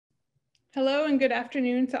Hello and good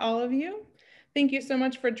afternoon to all of you. Thank you so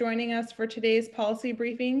much for joining us for today's policy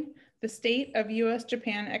briefing, The State of U.S.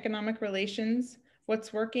 Japan Economic Relations,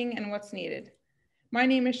 What's Working and What's Needed. My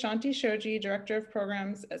name is Shanti Shoji, Director of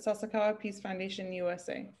Programs at Sasakawa Peace Foundation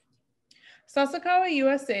USA. Sasakawa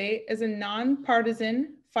USA is a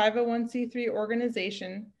nonpartisan 501c3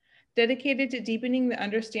 organization dedicated to deepening the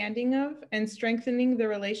understanding of and strengthening the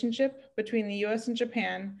relationship between the U.S. and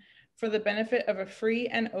Japan for the benefit of a free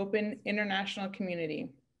and open international community.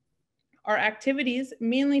 Our activities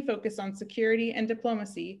mainly focus on security and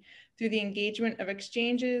diplomacy through the engagement of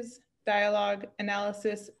exchanges, dialogue,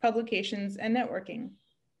 analysis, publications, and networking.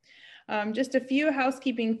 Just a few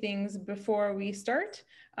housekeeping things before we start.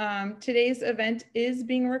 Today's event is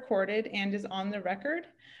being recorded and is on the record.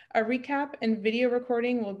 A recap and video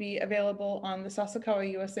recording will be available on the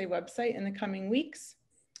Sasakawa USA website in the coming weeks.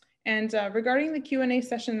 And regarding the Q&A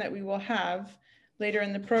session that we will have later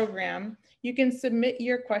in the program, you can submit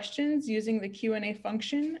your questions using the Q&A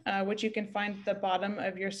function, which you can find at the bottom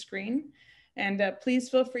of your screen. And please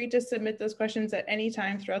feel free to submit those questions at any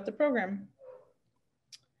time throughout the program.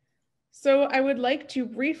 So I would like to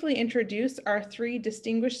briefly introduce our three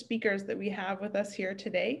distinguished speakers that we have with us here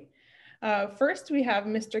today. First, we have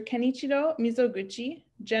Mr. Kenichiro Mizoguchi,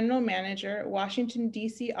 General Manager, Washington,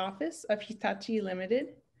 D.C. office of Hitachi Limited.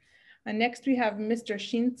 Next, we have Mr.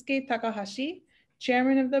 Shinsuke Takahashi,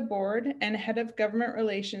 Chairman of the Board and Head of Government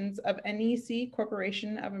Relations of NEC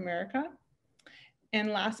Corporation of America. And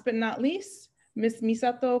last but not least, Ms.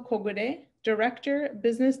 Misato Kogure, Director,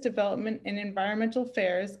 Business Development and Environmental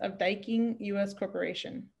Affairs of Daikin U.S.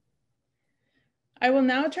 Corporation. I will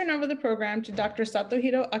now turn over the program to Dr.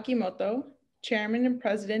 Satohiro Akimoto, Chairman and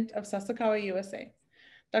President of Sasakawa USA.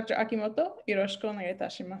 Dr. Akimoto, yoroshiku onegai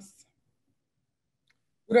itashimasu.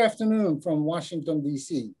 Good afternoon from Washington,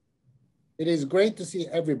 D.C. It is great to see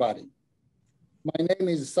everybody. My name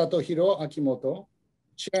is Satohiro Akimoto,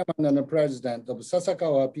 Chairman and President of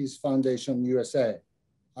Sasakawa Peace Foundation USA.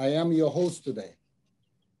 I am your host today.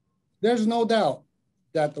 There's no doubt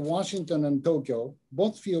that Washington and Tokyo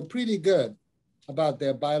both feel pretty good about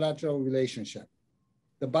their bilateral relationship.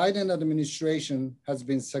 The Biden administration has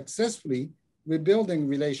been successfully rebuilding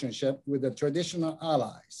relationship with the traditional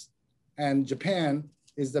allies, and Japan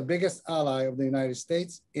is the biggest ally of the United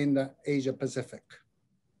States in the Asia Pacific.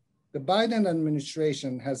 The Biden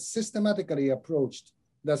administration has systematically approached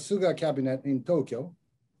the Suga cabinet in Tokyo,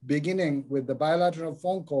 beginning with the bilateral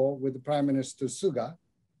phone call with Prime Minister Suga,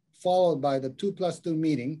 followed by the 2+2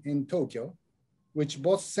 meeting in Tokyo, which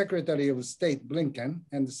both Secretary of State Blinken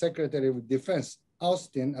and the Secretary of Defense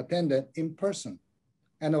Austin attended in person.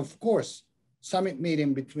 And of course, summit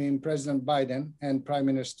meeting between President Biden and Prime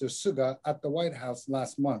Minister Suga at the White House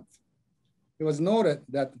last month. It was noted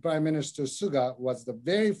that Prime Minister Suga was the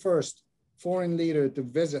very first foreign leader to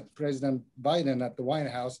visit President Biden at the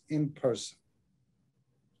White House in person.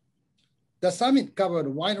 The summit covered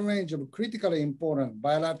a wide range of critically important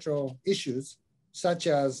bilateral issues, such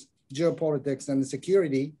as geopolitics and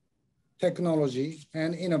security, technology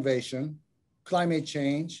and innovation, climate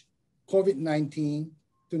change, COVID-19,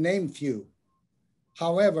 to name few.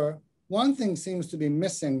 However, one thing seems to be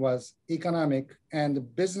missing was economic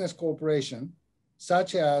and business cooperation,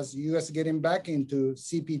 such as US getting back into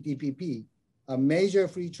CPTPP, a major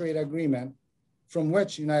free trade agreement from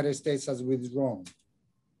which United States has withdrawn.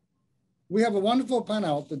 We have a wonderful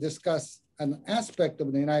panel to discuss an aspect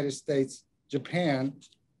of the United States-Japan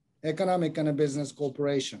economic and business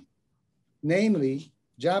cooperation, namely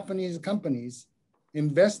Japanese companies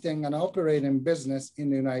investing and operating business in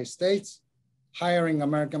the United States, hiring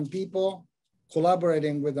American people,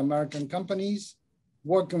 collaborating with American companies,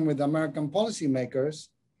 working with American policymakers,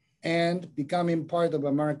 and becoming part of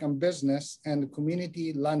American business and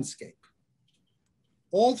community landscape.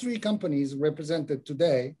 All three companies represented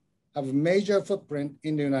today have a major footprint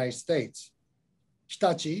in the United States.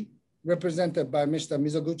 Hitachi, represented by Mr.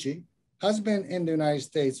 Mizoguchi, has been in the United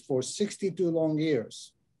States for 62 long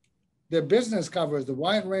years. Their business covers a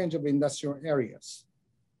wide range of industrial areas.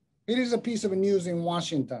 It is a piece of news in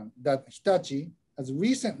Washington that Hitachi has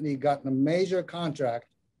recently gotten a major contract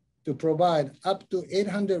to provide up to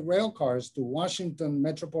 800 rail cars to Washington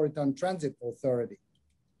Metropolitan Transit Authority.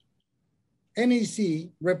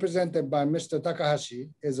 NEC, represented by Mr. Takahashi,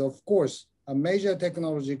 is of course a major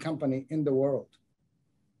technology company in the world.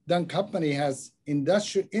 The company has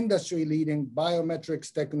industry-leading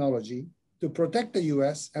biometrics technology to protect the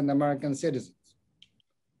US and American citizens.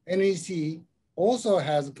 NEC also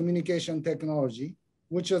has communication technology,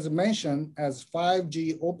 which was mentioned as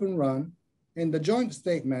 5G Open Run in the joint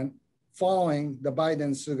statement following the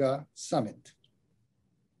Biden-Suga summit.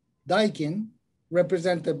 Daikin,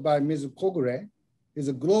 represented by Ms. Kogure, is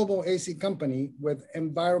a global AC company with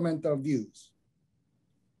environmental views,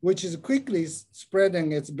 which is quickly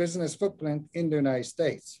spreading its business footprint in the United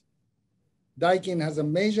States. Daikin has a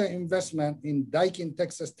major investment in Daikin,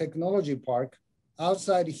 Texas Technology Park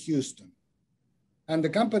outside Houston. And the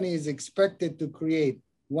company is expected to create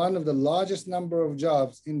one of the largest number of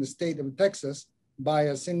jobs in the state of Texas by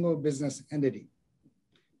a single business entity.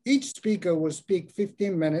 Each speaker will speak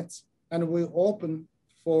 15 minutes and will open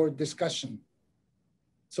for discussion.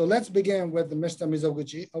 So let's begin with Mr.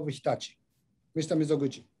 Mizoguchi of Hitachi. Mr.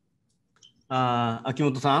 Mizoguchi.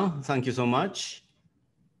 Akimoto-san, thank you so much.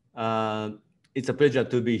 It's a pleasure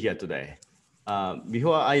to be here today.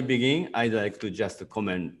 Before I begin, I'd like to just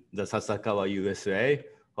comment the Sasakawa USA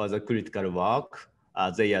for the critical work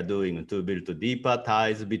they are doing to build deeper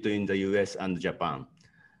ties between the US and Japan,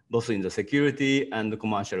 both in the security and the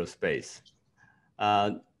commercial space.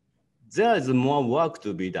 There is more work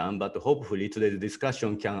to be done, but hopefully today's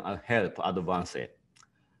discussion can help advance it.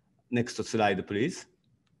 Next slide, please.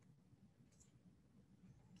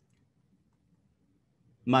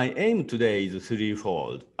 My aim today is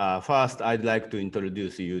threefold. First, I'd like to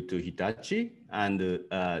introduce you to Hitachi and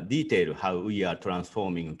detail how we are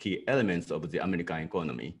transforming key elements of the American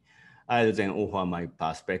economy. I'll then offer my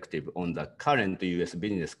perspective on the current US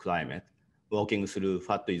business climate, walking through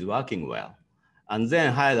what is working well, and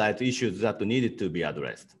then highlight issues that needed to be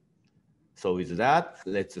addressed. So with that,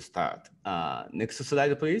 let's start. Next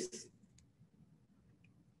slide, please.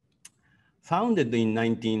 Founded in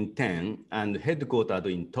 1910 and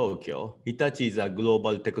headquartered in Tokyo, Hitachi is a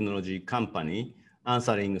global technology company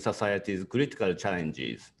answering society's critical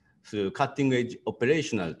challenges through cutting-edge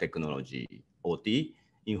operational technology, OT,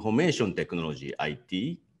 information technology,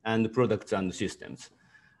 IT, and products and systems.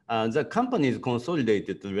 The company's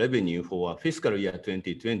consolidated revenue for fiscal year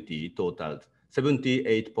 2020 totaled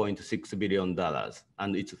 $78.6 billion,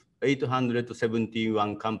 and its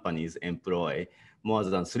 871 companies employ more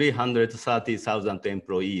than 330,000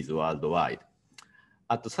 employees worldwide.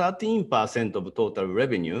 At 13% of total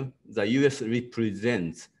revenue, the US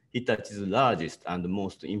represents Hitachi's largest and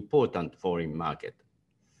most important foreign market.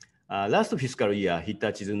 Last fiscal year,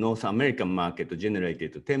 Hitachi's North American market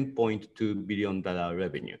generated $10.2 billion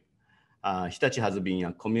revenue. Hitachi has been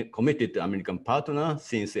a committed American partner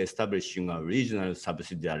since establishing a regional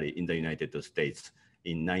subsidiary in the United States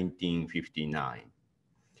in 1959.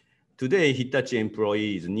 Today, Hitachi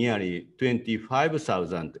employs nearly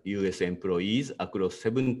 25,000 US employees across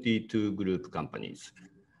 72 group companies.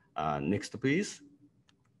 Next, please.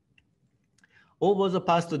 Over the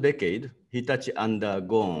past decade, Hitachi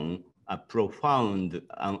undergone a profound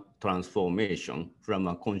transformation from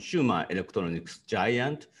a consumer electronics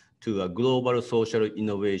giant to a global social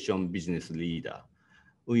innovation business leader.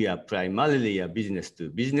 We are primarily a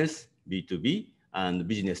business-to-business, B2B, and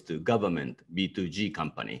business-to-government, B2G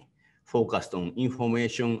company, focused on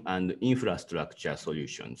information and infrastructure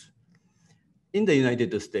solutions. In the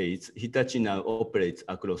United States, Hitachi now operates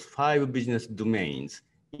across 5 business domains: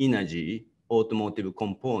 energy, automotive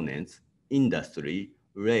components, industry,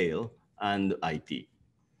 rail, and IT.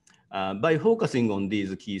 By focusing on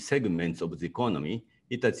these key segments of the economy,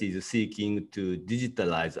 Hitachi is seeking to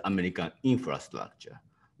digitalize American infrastructure,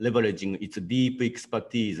 leveraging its deep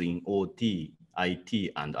expertise in OT,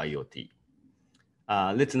 IT, and IoT.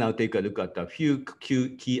 Let's now take a look at a few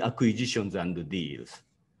key acquisitions and deals.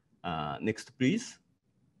 Next, please.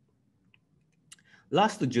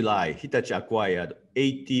 Last July, Hitachi acquired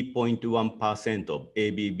 80.1% of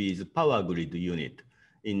ABB's power grid unit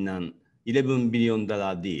in an $11 billion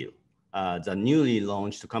deal. The newly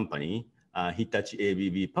launched company, Hitachi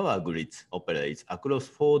ABB Power Grids, operates across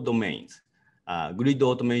 4 domains: grid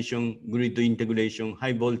automation, grid integration,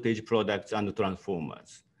 high voltage products, and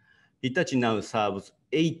transformers. Hitachi now serves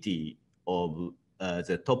 80 of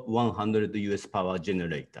the top 100 US power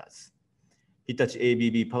generators. Hitachi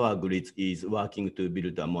ABB Power Grids is working to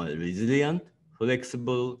build a more resilient,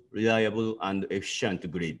 flexible, reliable, and efficient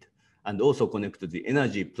grid, and also connect the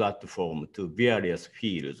energy platform to various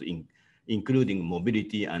fields, including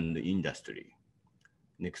mobility and industry.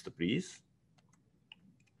 Next, please.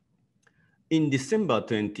 In December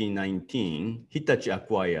 2019, Hitachi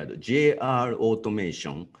acquired JR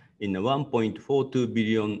Automation in a $1.42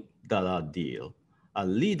 billion deal, a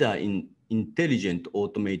leader in intelligent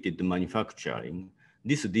automated manufacturing.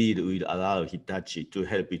 This deal will allow Hitachi to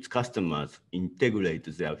help its customers integrate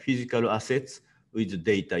their physical assets with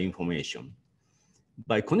data information.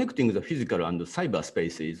 By connecting the physical and cyber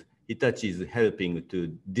spaces, Hitachi is helping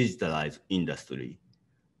to digitalize industry.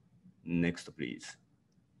 Next, please.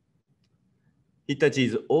 Hitachi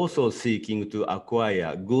is also seeking to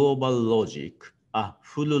acquire Global Logic, a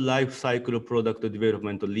full life cycle product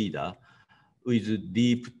development leader with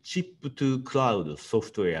deep chip-to-cloud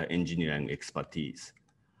software engineering expertise.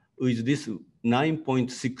 With this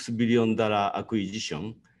 $9.6 billion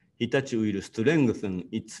acquisition, Hitachi will strengthen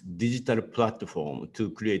its digital platform to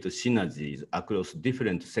create synergies across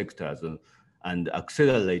different sectors and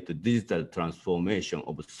accelerate digital transformation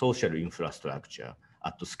of social infrastructure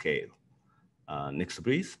at scale. Next,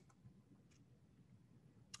 please.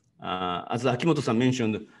 As Akimoto-san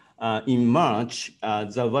mentioned, in March,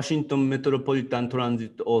 the Washington Metropolitan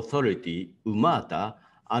Transit Authority, UMATA,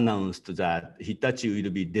 announced that Hitachi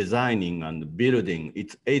will be designing and building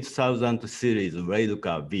its 8000 series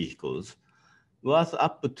railcar vehicles. Worth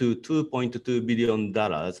up to $2.2 billion,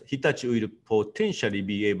 Hitachi will potentially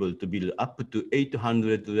be able to build up to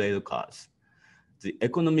 800 railcars. The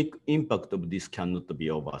economic impact of this cannot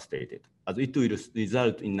be overstated, as it will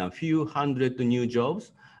result in a few hundred new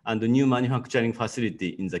jobs and a new manufacturing facility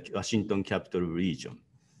in the Washington capital region.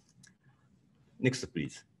 Next,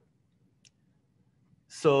 please.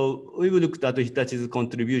 So we looked at Hitachi's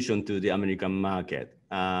contribution to the American market.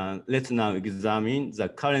 Let's now examine the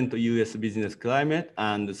current US business climate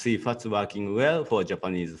and see what's working well for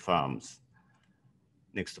Japanese firms.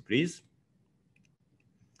 Next, please.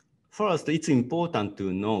 First, it's important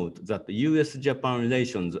to note that US-Japan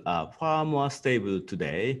relations are far more stable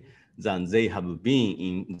today than they have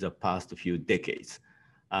been in the past few decades.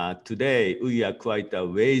 Today, we are quite a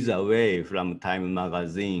ways away from Time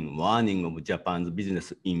magazine warning of Japan's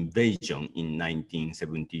business invasion in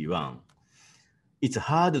 1971. It's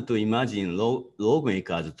hard to imagine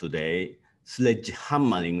lawmakers today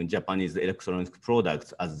sledgehammering Japanese electronic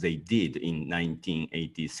products as they did in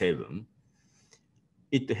 1987.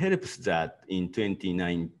 It helps that in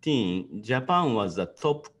 2019, Japan was the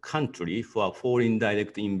top country for foreign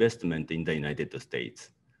direct investment in the United States.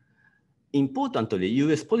 Importantly,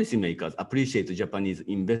 US policymakers appreciate Japanese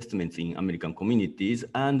investments in American communities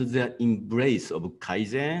and their embrace of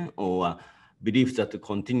Kaizen, or belief that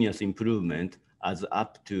continuous improvement adds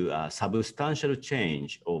up to a substantial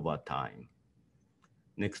change over time.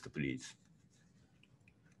 Next, please.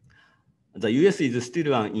 The US is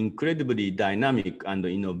still an incredibly dynamic and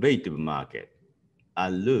innovative market. A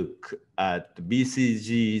look at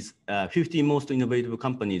BCG's 50 most innovative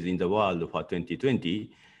companies in the world for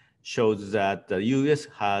 2020 shows that the US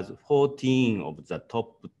has 14 of the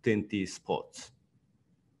top 20 spots.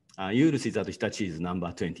 You'll see that Hitachi is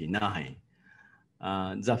number 29.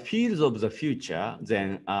 The fields of the future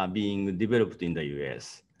then are being developed in the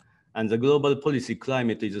US. And the global policy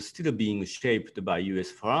climate is still being shaped by US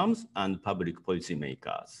firms and public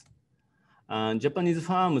policymakers. Japanese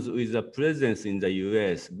firms with a presence in the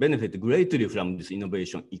US benefit greatly from this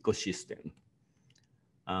innovation ecosystem.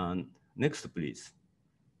 Next, please.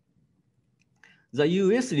 The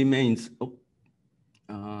US remains,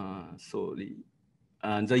 the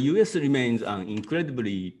US remains an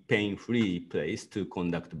incredibly pain-free place to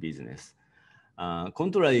conduct business.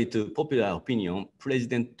 Contrary to popular opinion,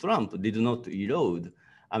 President Trump did not erode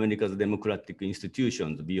America's democratic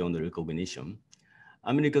institutions beyond recognition.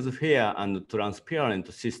 America's fair and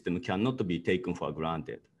transparent system cannot be taken for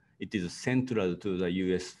granted. It is central to the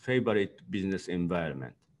US favorite business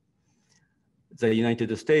environment. The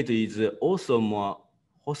United States is also more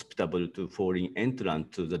hospitable to foreign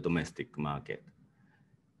entrants to the domestic market.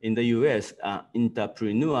 In the US, an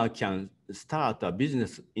entrepreneur can start a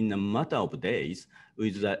business in a matter of days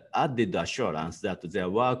with the added assurance that their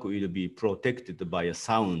work will be protected by a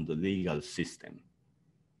sound legal system.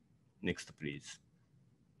 Next, please.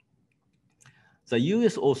 The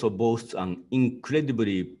US also boasts an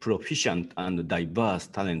incredibly proficient and diverse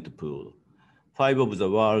talent pool. 5 of the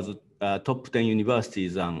world's top 10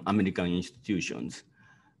 universities and American institutions.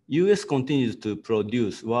 US continues to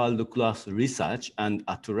produce world-class research and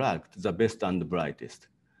attract the best and brightest.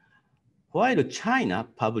 While China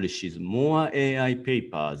publishes more AI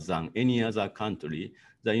papers than any other country,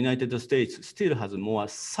 the United States still has more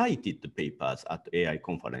cited papers at AI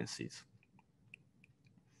conferences.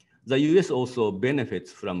 The US also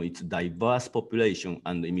benefits from its diverse population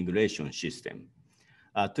and immigration system.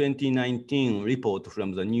 A 2019 report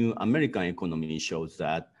from the New American Economy shows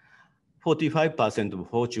that 45% of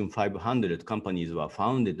Fortune 500 companies were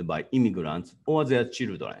founded by immigrants or their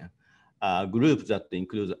children, a group that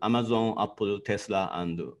includes Amazon, Apple, Tesla,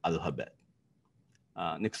 and Alphabet.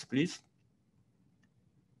 Next, please.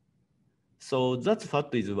 So that's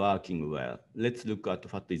what is working well. Let's look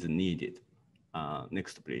at what is needed.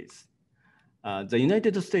 Next, please. The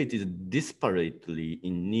United States is desperately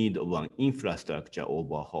in need of an infrastructure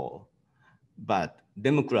overhaul. But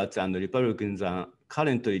Democrats and Republicans are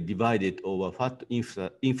currently divided over what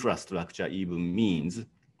infrastructure even means.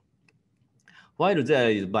 While there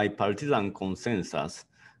is bipartisan consensus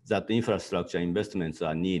that infrastructure investments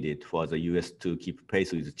are needed for the US to keep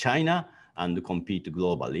pace with China and compete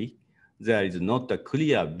globally, there is not a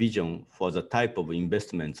clear vision for the type of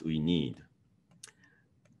investments we need.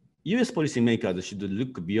 US policymakers should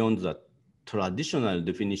look beyond the traditional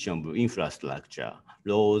definition of infrastructure,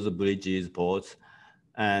 roads, bridges, ports,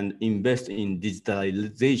 and invest in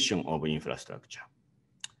digitalization of infrastructure.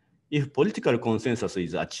 If political consensus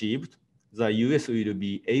is achieved, the US will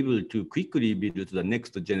be able to quickly build the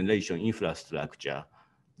next generation infrastructure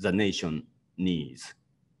the nation needs.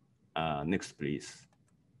 Next, please.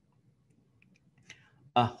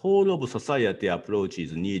 A whole of society approach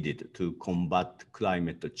is needed to combat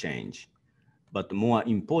climate change. But more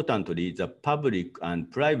importantly, the public and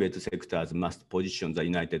private sectors must position the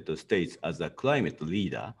United States as a climate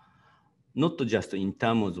leader, not just in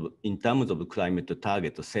terms of climate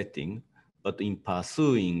target setting, but in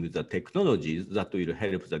pursuing the technologies that will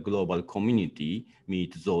help the global community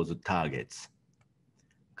meet those targets.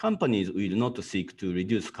 Companies will not seek to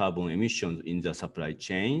reduce carbon emissions in their supply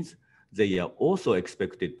chains. They are also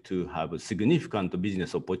expected to have significant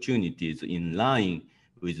business opportunities in line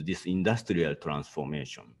with this industrial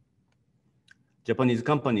transformation. Japanese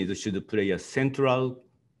companies should play a central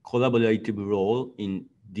collaborative role in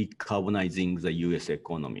decarbonizing the US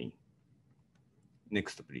economy.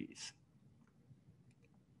 Next, please.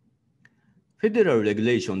 Federal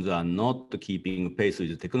regulations are not keeping pace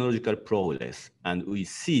with technological progress, and we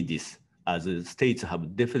see this as states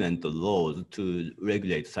have different laws to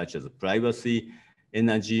regulate, such as privacy,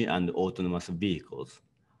 energy, and autonomous vehicles.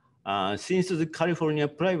 Since the California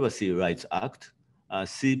Privacy Rights Act,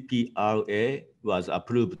 CPRA, was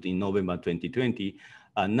approved in November 2020,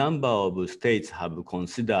 a number of states have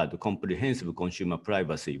considered comprehensive consumer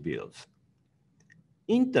privacy bills.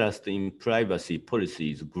 Interest in privacy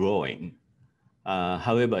policy is growing.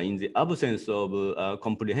 However, in the absence of a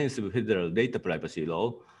comprehensive federal data privacy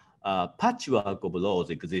law, a patchwork of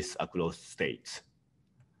laws exists across states.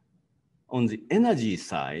 On the energy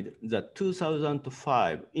side, the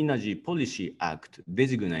 2005 Energy Policy Act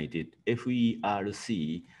designated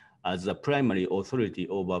FERC as the primary authority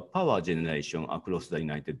over power generation across the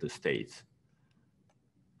United States.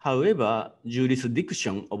 However,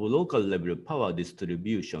 jurisdiction of local level power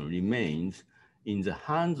distribution remains in the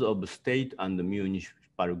hands of state and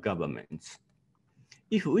municipal governments.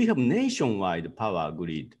 If we have nationwide power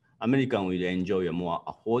grid, Americans will enjoy a more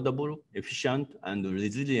affordable, efficient, and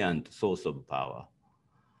resilient source of power.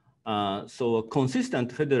 So a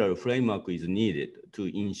consistent federal framework is needed to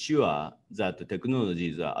ensure that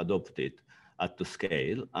technologies are adopted at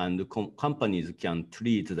scale and companies can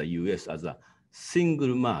treat the US as a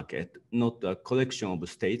single market, not a collection of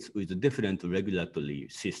states with different regulatory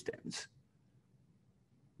systems.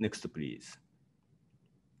 Next, please.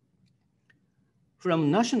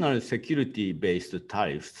 From national security-based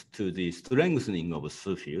tariffs to the strengthening of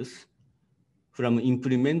CFIUS, from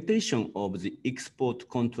implementation of the Export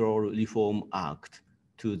Control Reform Act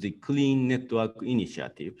to the Clean Network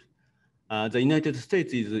Initiative, the United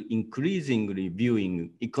States is increasingly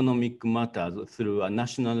viewing economic matters through a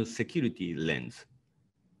national security lens.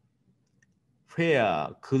 Fair,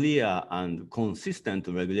 clear, and consistent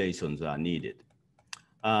regulations are needed.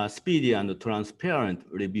 A speedy and transparent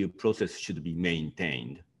review process should be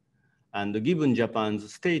maintained. And given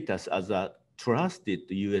Japan's status as a trusted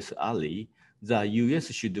US ally, the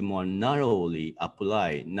US should more narrowly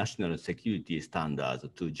apply national security standards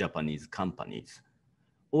to Japanese companies,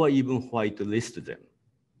 or even whitelist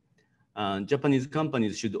them. Japanese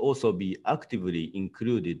companies should also be actively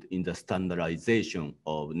included in the standardization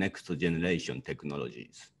of next generation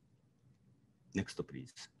technologies. Next,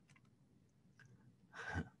 please.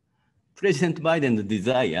 President Biden's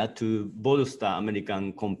desire to bolster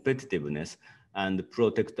American competitiveness and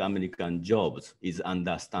protect American jobs is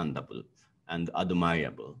understandable and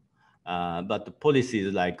admirable. But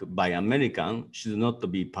policies like Buy American should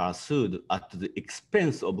not be pursued at the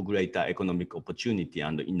expense of greater economic opportunity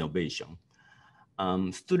and innovation.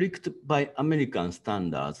 Strict Buy American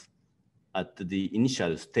standards at the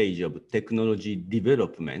initial stage of technology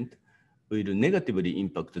development will negatively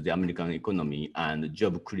impact the American economy and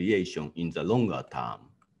job creation in the longer term.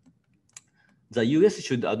 The US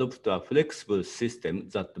should adopt a flexible system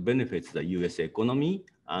that benefits the US economy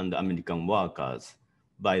and American workers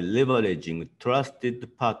by leveraging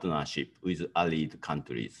trusted partnership with allied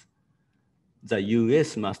countries. The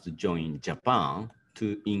US must join Japan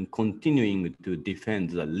in continuing to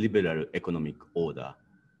defend the liberal economic order.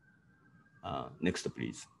 Next,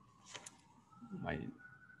 please. My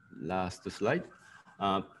last slide.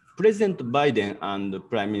 President Biden and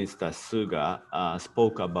Prime Minister Suga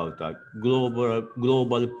spoke about a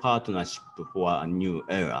global partnership for a new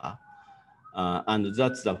era. And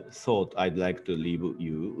that's the thought I'd like to leave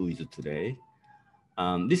you with today.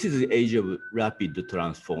 This is the age of rapid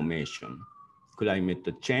transformation.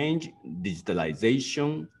 Climate change,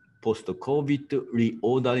 digitalization, post-COVID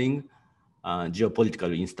reordering,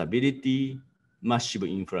 geopolitical instability, massive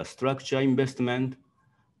infrastructure investment.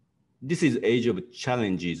 This is age of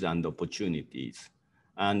challenges and opportunities.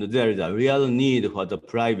 And there is a real need for the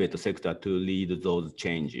private sector to lead those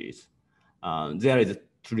changes. There is a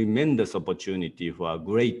tremendous opportunity for a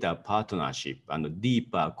greater partnership and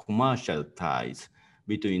deeper commercial ties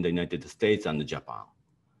between the United States and Japan.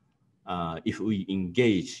 If we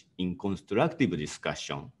engage in constructive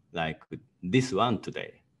discussion like this one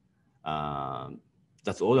today.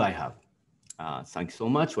 That's all I have. Thank you so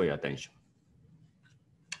much for your attention.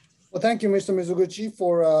 Well, thank you, Mr. Mizuguchi,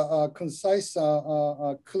 for a concise,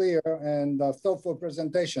 clear, and thoughtful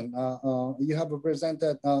presentation. You have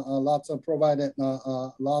provided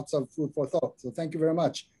lots of food for thought. So thank you very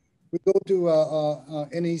much. We go to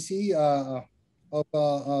NEC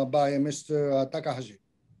by Mr. Takahashi.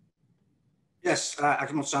 Yes,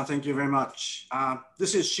 Akimoto-san, thank you very much.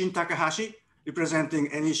 This is Shin Takahashi, representing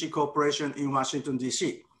NEC Corporation in Washington,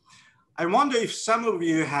 D.C. I wonder if some of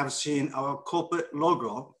you have seen our corporate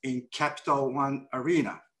logo in Capital One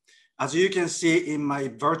Arena. As you can see in my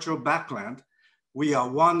virtual background, we are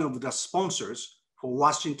one of the sponsors for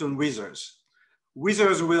Washington Wizards.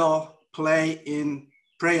 Wizards will play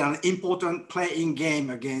an important play-in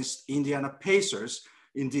game against Indiana Pacers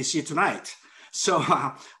in DC tonight. So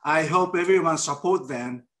I hope everyone support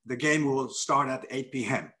them. The game will start at 8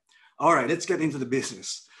 p.m. All right, let's get into the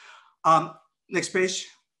business. Next page.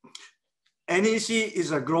 NEC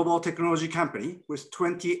is a global technology company with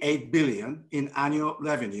 28 billion in annual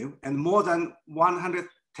revenue and more than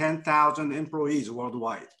 110,000 employees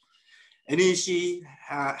worldwide. NEC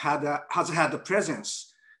has had a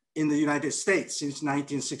presence in the United States since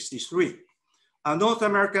 1963. Our North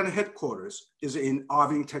American headquarters is in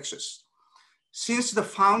Irving, Texas. Since the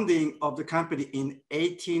founding of the company in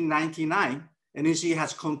 1899, NEC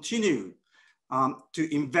has continued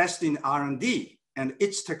to invest in R&D, and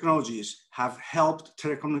its technologies have helped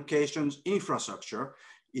telecommunications infrastructure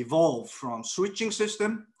evolve from switching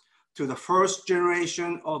system to the first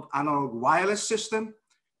generation of analog wireless system,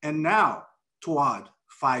 and now toward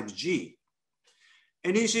 5G.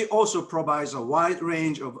 NEC also provides a wide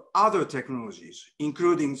range of other technologies,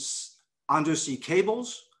 including undersea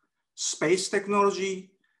cables, space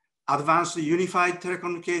technology, advanced unified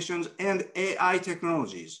telecommunications, and AI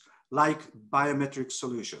technologies like biometric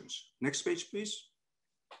solutions. Next page, please.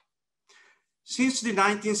 Since the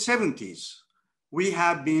 1970s, we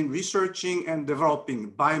have been researching and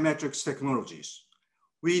developing biometrics technologies.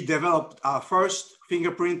 We developed our first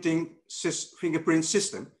fingerprint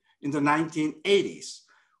system in the 1980s.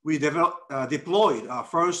 We deployed our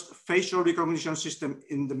first facial recognition system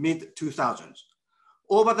in the mid-2000s.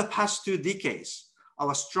 Over the past 2 decades,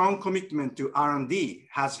 our strong commitment to R&D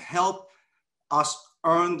has helped us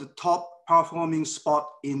earn the top performing spot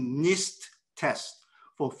in NIST test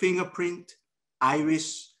for fingerprint,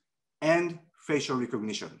 iris, and facial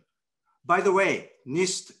recognition. By the way,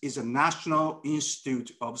 NIST is a National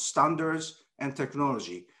Institute of Standards and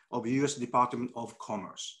Technology of U.S. Department of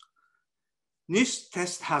Commerce. NIST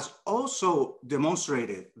test has also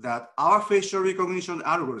demonstrated that our facial recognition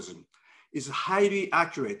algorithm is highly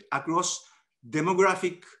accurate across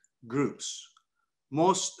demographic groups.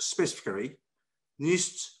 Most specifically,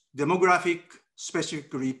 NIST's demographic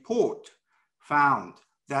specific report found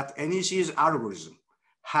that NEC's algorithm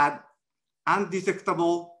had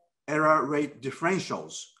undetectable error rate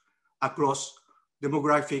differentials across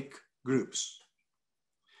demographic groups.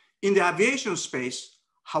 In the aviation space,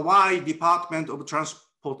 Hawaii Department of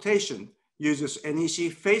Transportation uses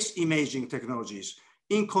NEC face imaging technologies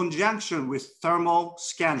in conjunction with thermal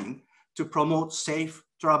scanning to promote safe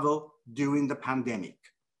travel during the pandemic.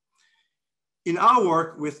 In our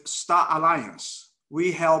work with Star Alliance,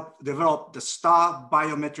 we helped develop the Star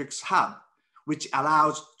Biometrics Hub, which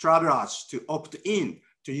allows travelers to opt in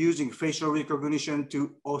to using facial recognition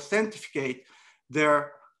to authenticate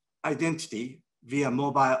their identity via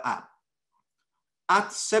mobile app.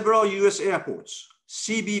 At several US airports,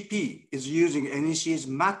 CBP is using NEC's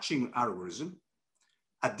matching algorithm.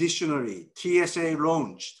 Additionally, TSA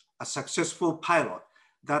launched a successful pilot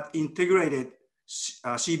that integrated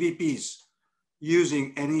CBP's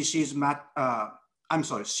using NEC's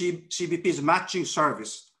CBP's matching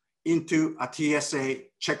service into a TSA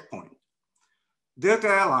checkpoint. Delta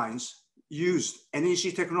Airlines used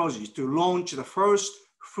NEC technology to launch the first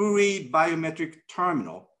fully biometric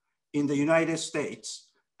terminal in the United States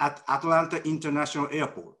at Atlanta International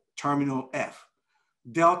Airport, Terminal F.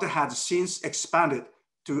 Delta has since expanded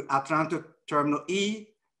to Atlanta Terminal E,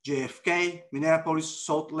 JFK, Minneapolis,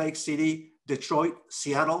 Salt Lake City, Detroit,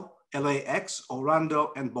 Seattle, LAX,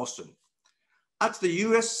 Orlando, and Boston. At the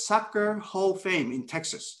U.S. Soccer Hall of Fame in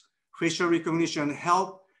Texas, facial recognition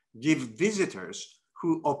helped give visitors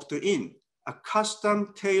who opt in a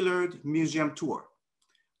custom-tailored museum tour.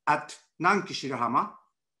 At Nanki Shirahama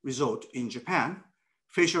Resort in Japan,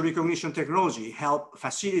 facial recognition technology helped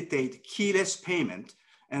facilitate keyless payment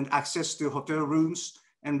and access to hotel rooms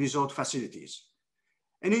and resort facilities.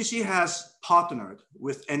 NEC has partnered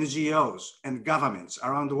with NGOs and governments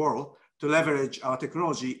around the world to leverage our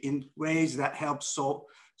technology in ways that help solve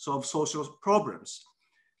social problems.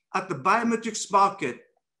 As the biometrics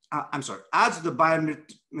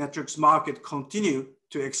market continue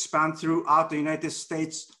to expand throughout the United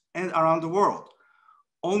States and around the world,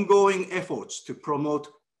 ongoing efforts to promote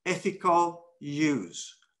ethical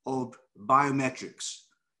use of biometrics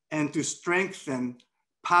and to strengthen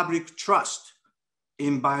public trust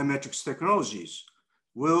in biometrics technologies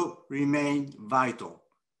will remain vital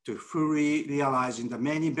to fully realizing the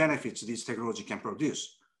many benefits this technology can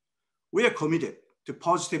produce. We are committed to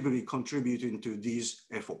positively contributing to these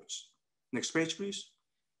efforts. Next page, please.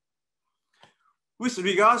 With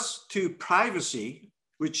regards to privacy,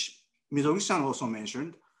 which Mizoguchi-san also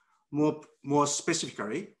mentioned, more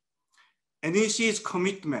specifically, NEC's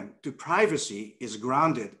commitment to privacy is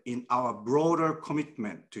grounded in our broader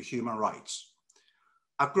commitment to human rights.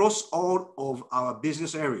 Across all of our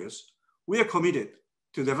business areas, we are committed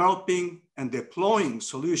to developing and deploying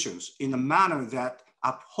solutions in a manner that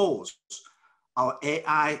upholds our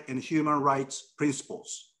AI and human rights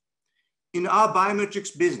principles. In our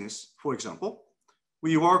biometrics business, for example,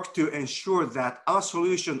 we work to ensure that our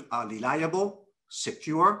solutions are reliable,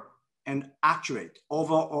 secure, and accurate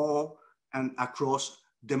overall and across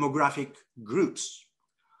demographic groups.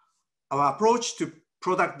 Our approach to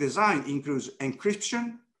product design includes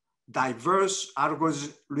encryption, diverse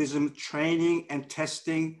algorithm training and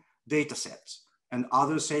testing data sets, and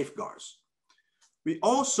other safeguards. We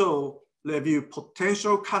also review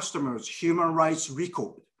potential customers' human rights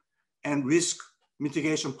record and risk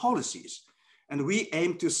mitigation policies, and we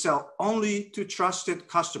aim to sell only to trusted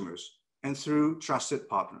customers and through trusted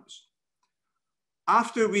partners.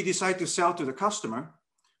 After we decide to sell to the customer,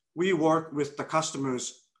 we work with the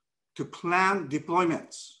customers to plan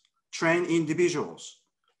deployments, train individuals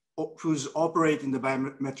who operate in the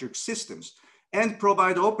biometric systems, and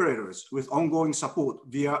provide operators with ongoing support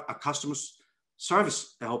via a customer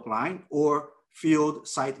service helpline or field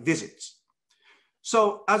site visits.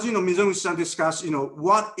 So as you know, Mizoguchi-san discussed,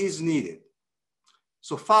 what is needed.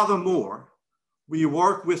 So furthermore, we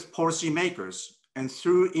work with policymakers and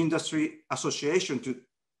through industry association to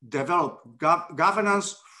develop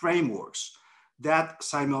governance frameworks that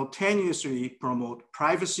simultaneously promote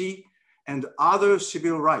privacy and other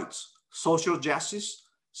civil rights, social justice,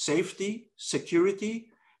 safety, security,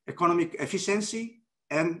 economic efficiency,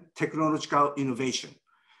 and technological innovation.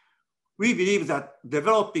 We believe that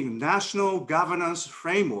developing national governance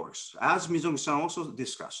frameworks, as Mizoguchi-san also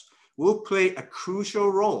discussed, will play a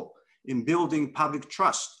crucial role in building public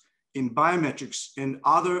trust in biometrics and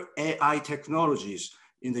other AI technologies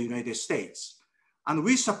in the United States. And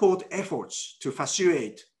we support efforts to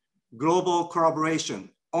facilitate global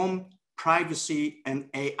collaboration on privacy and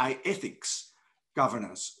AI ethics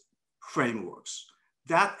governance frameworks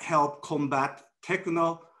that help combat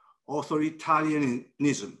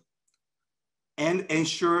techno-authoritarianism and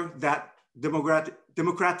ensure that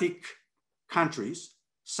democratic countries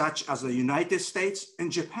such as the United States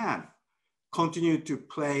and Japan continue to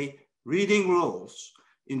play leading roles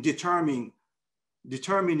in determining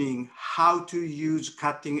how to use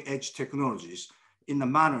cutting-edge technologies in a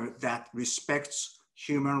manner that respects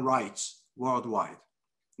human rights worldwide.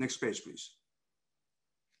 Next page, please.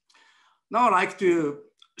 Now I'd like to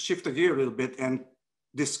shift the gear a little bit and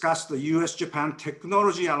discuss the U.S. Japan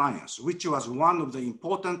Technology Alliance, which was one of the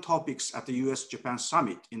important topics at the U.S. Japan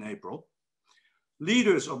Summit in April.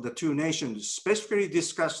 Leaders of the two nations specifically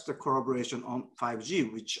discussed the collaboration on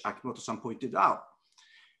 5G, which Akimoto-san pointed out.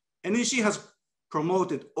 NEC has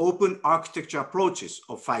promoted open architecture approaches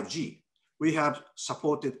of 5G. We have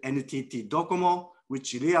supported NTT Docomo,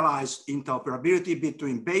 which realized interoperability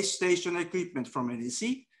between base station equipment from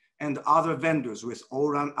NEC and other vendors with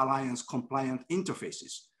O-RAN Alliance compliant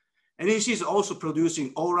interfaces. NEC is also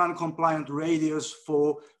producing O-RAN compliant radios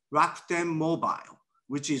for Rakuten Mobile,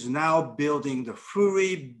 which is now building the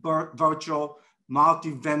fully virtual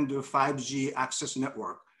multi-vendor 5G access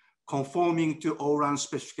network, conforming to O-RAN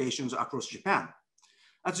specifications across Japan.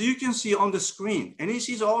 As you can see on the screen, NEC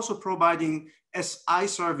is also providing SI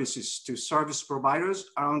services to service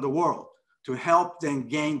providers around the world to help them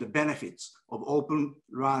gain the benefits of Open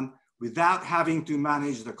RAN without having to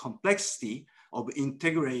manage the complexity of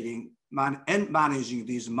integrating and managing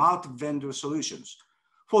these multi-vendor solutions.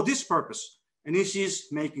 For this purpose, NEC is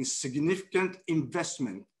making significant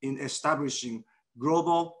investment in establishing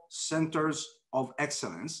global centers of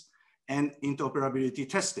excellence and interoperability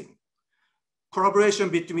testing. Collaboration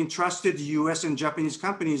between trusted US and Japanese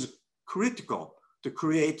companies is critical to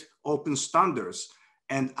create open standards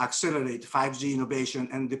and accelerate 5G innovation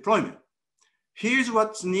and deployment. Here's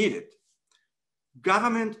what's needed.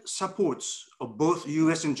 Government supports of both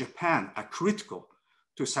US and Japan are critical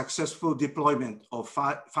to successful deployment of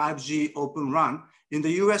 5G Open RAN in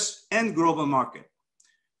the US and global market.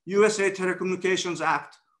 USA Telecommunications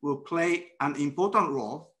Act will play an important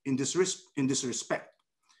role in this respect.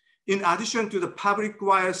 In addition to the Public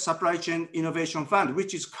Wire Supply Chain Innovation Fund,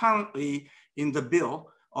 which is currently in the bill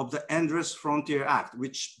of the Endless Frontier Act,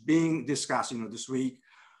 which being discussed this week,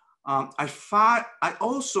 I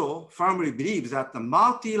also firmly believe that the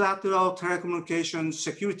Multilateral Telecommunications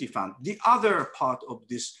Security Fund, the other part of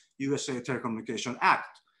this USA Telecommunication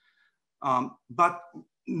Act, but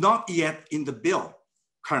not yet in the bill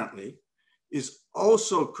currently, is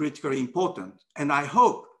also critically important. And I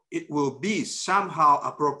hope it will be somehow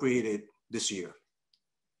appropriated this year.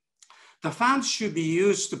 The funds should be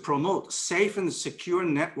used to promote safe and secure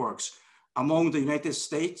networks among the United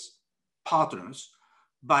States partners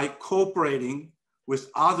by cooperating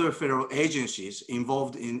with other federal agencies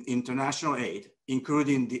involved in international aid,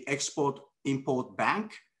 including the Export-Import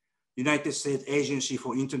Bank, United States Agency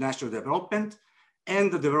for International Development,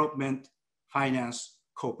 and the Development Finance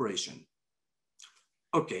Corporation.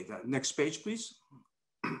 Okay, the next page, please.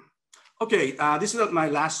 Okay, this is my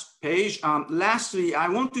last page. Lastly, I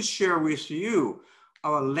want to share with you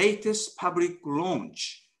our latest public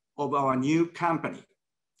launch of our new company,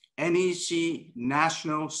 NEC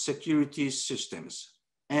National Security Systems,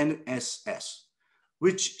 NSS,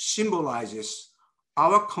 which symbolizes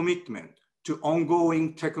our commitment to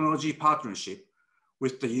ongoing technology partnership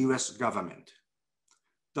with the US government.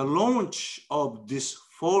 The launch of this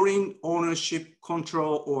foreign ownership,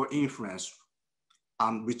 control, or influence,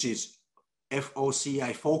 which is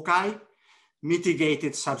FOCI,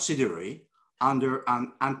 mitigated subsidiary under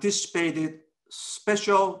an anticipated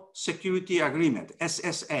Special Security Agreement,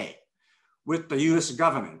 SSA, with the US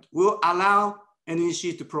government will allow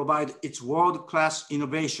NEC to provide its world-class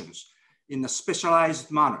innovations in a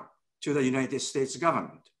specialized manner to the United States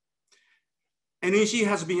government. NEC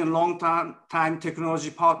has been a long-time technology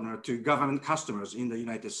partner to government customers in the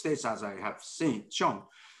United States, as I have shown.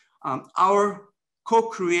 Our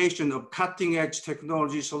co-creation of cutting-edge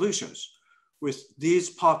technology solutions with these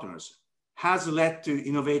partners has led to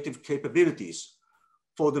innovative capabilities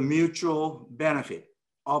for the mutual benefit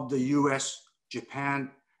of the US, Japan,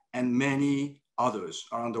 and many others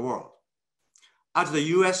around the world. As the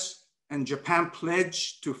US and Japan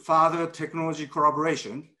pledge to further technology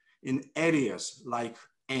collaboration in areas like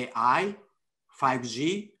AI,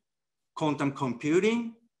 5G, quantum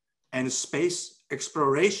computing, and space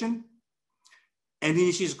exploration,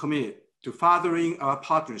 NEC is committed to furthering our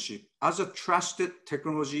partnership as a trusted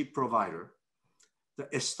technology provider. The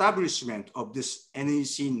establishment of this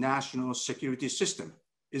NEC National Security System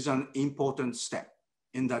is an important step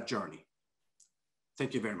in that journey.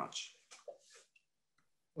 Thank you very much.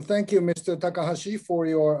 Well, thank you, Mr. Takahashi, for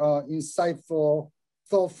your insightful,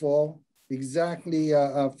 thoughtful, exactly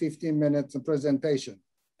 15 minutes presentation.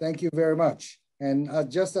 Thank you very much. And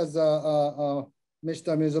just as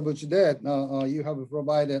Mr. Mizobuchi did, you have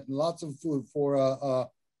provided lots of food for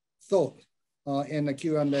thought in the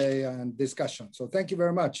Q&A and discussion. So thank you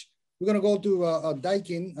very much. We're going to go to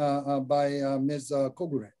Daikin by Ms.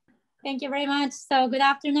 Kogure. Thank you very much. So good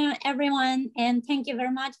afternoon, everyone. And thank you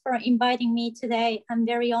very much for inviting me today. I'm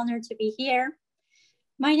very honored to be here.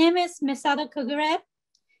 My name is Misada Kogure,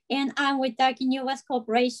 and I'm with Daikin US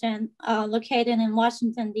Corporation located in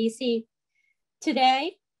Washington, DC.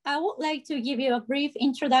 Today, I would like to give you a brief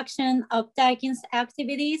introduction of Daikin's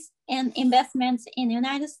activities and investments in the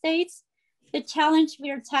United States, the challenge we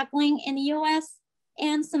are tackling in the US,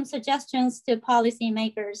 and some suggestions to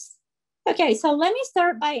policymakers. Okay, so let me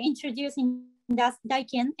start by introducing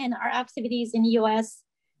Daikin and our activities in the US.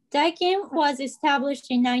 Daikin was established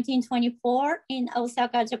in 1924 in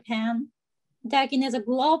Osaka, Japan. Daikin is a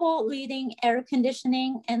global leading air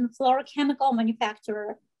conditioning and fluorochemical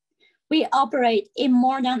manufacturer. We operate in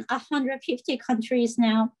more than 150 countries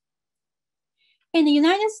now. In the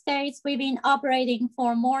United States, we've been operating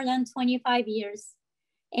for more than 25 years,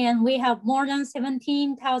 and we have more than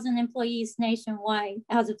 17,000 employees nationwide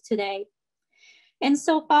as of today. And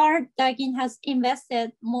so far, Daikin has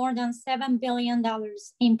invested more than $7 billion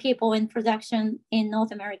in people and production in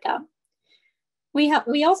North America.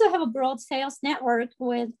 We also have a broad sales network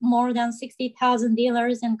with more than 60,000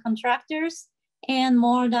 dealers and contractors and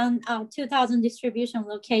more than 2,000 distribution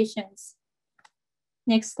locations.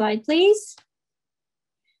 Next slide, please.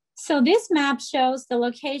 So this map shows the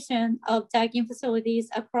location of Daikin facilities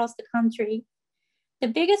across the country. The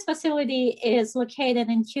biggest facility is located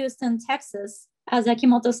in Houston, Texas, as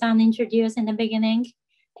Akimoto-san introduced in the beginning,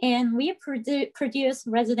 and we produce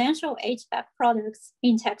residential HVAC products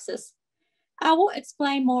in Texas. I will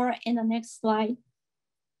explain more in the next slide.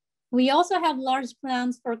 We also have large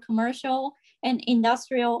plants for commercial and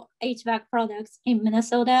industrial HVAC products in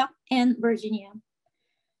Minnesota and Virginia.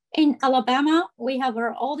 In Alabama, we have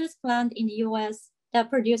our oldest plant in the US that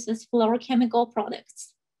produces fluorochemical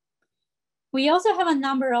products. We also have a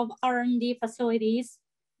number of R&D facilities.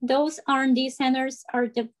 Those R&D centers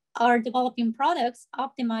are developing products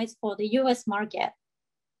optimized for the US market.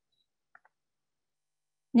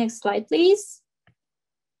 Next slide, please.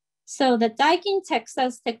 So the Daikin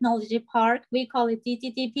Texas Technology Park, we call it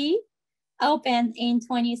DTTP, opened in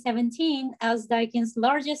 2017 as Daikin's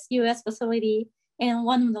largest US facility and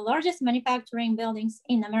one of the largest manufacturing buildings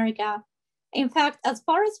in America. In fact, as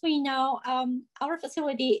far as we know, our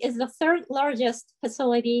facility is the third largest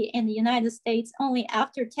facility in the United States, only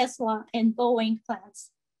after Tesla and Boeing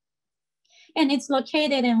plants. And it's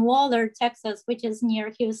located in Waller, Texas, which is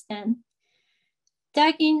near Houston.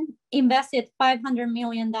 Daikin invested $500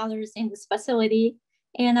 million in this facility,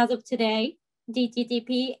 and as of today,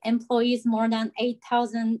 DTTP employs more than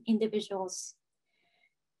 8,000 individuals.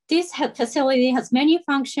 This facility has many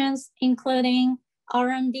functions, including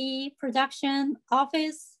R&D, production,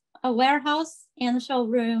 office, a warehouse, and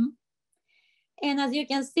showroom. And as you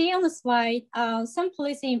can see on the slide, some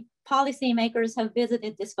policymakers have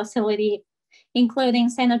visited this facility, including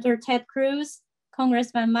Senator Ted Cruz,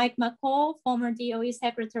 Congressman Mike McCall, former DOE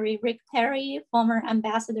Secretary Rick Perry, former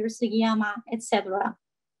Ambassador Sugiyama, etc.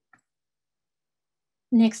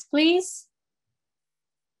 Next, please.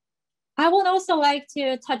 I would also like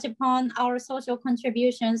to touch upon our social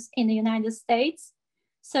contributions in the United States.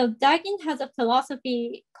 So Daikin has a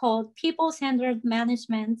philosophy called people-centered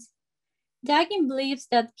management. Daikin believes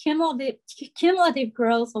that cumulative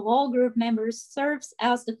growth of all group members serves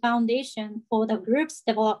as the foundation for the group's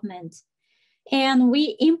development. And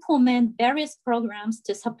we implement various programs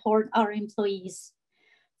to support our employees.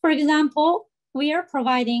 For example, we are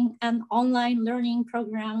providing an online learning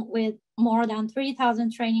program with more than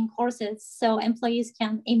 3,000 training courses so employees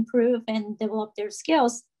can improve and develop their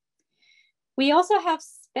skills. We also have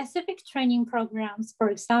specific training programs. For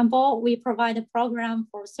example, we provide a program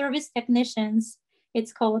for service technicians.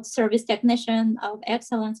 It's called Service Technician of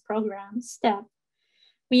Excellence Program, STEP.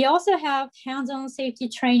 We also have hands-on safety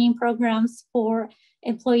training programs for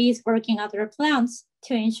employees working at their plants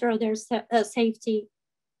to ensure their safety.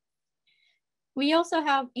 We also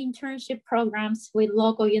have internship programs with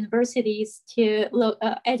local universities to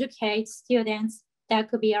educate students that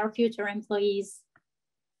could be our future employees.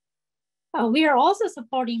 We are also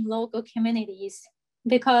supporting local communities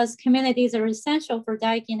because communities are essential for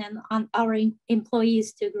Daikin and our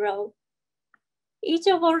employees to grow. Each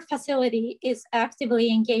of our facilities is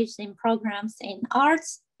actively engaged in programs in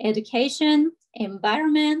arts, education,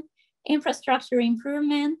 environment, infrastructure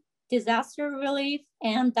improvement, disaster relief,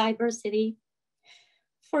 and diversity.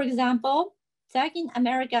 For example, Daikin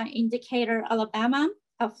America in Decatur, Alabama,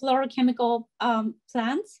 a fluorochemical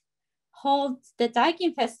plant, holds the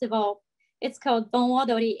Daikin Festival. It's called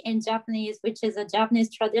Bon-Odori in Japanese, which is a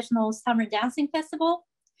Japanese traditional summer dancing festival,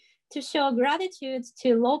 to show gratitude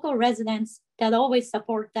to local residents that always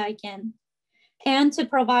support Daikin, and to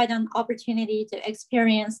provide an opportunity to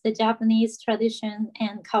experience the Japanese tradition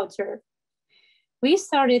and culture. We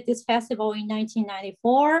started this festival in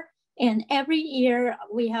 1994, and every year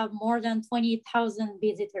we have more than 20,000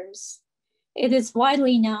 visitors. It is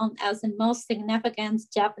widely known as the most significant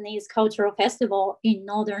Japanese cultural festival in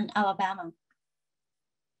northern Alabama.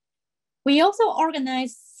 We also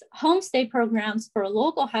organize homestay programs for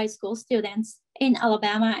local high school students in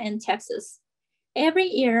Alabama and Texas. Every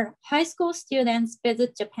year, high school students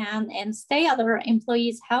visit Japan and stay at our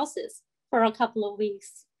employees' houses for a couple of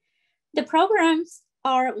weeks. The programs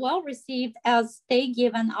are well received as they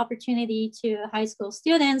give an opportunity to high school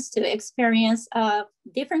students to experience a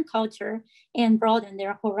different culture and broaden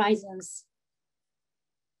their horizons.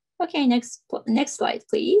 Okay, next slide,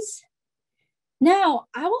 please. Now,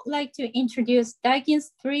 I would like to introduce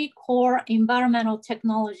Daikin's 3 core environmental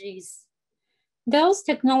technologies. Those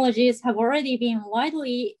technologies have already been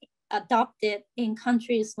widely adopted in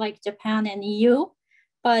countries like Japan and EU,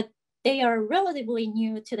 but they are relatively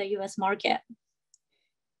new to the US market.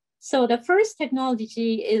 So the first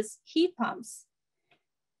technology is heat pumps.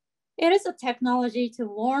 It is a technology to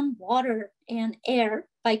warm water and air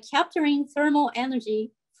by capturing thermal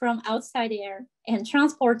energy from outside air and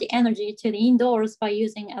transport the energy to the indoors by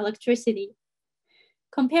using electricity.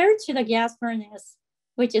 Compared to the gas furnace,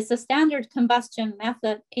 which is the standard combustion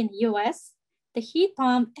method in the US, the heat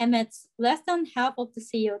pump emits less than half of the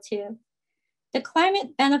CO2. The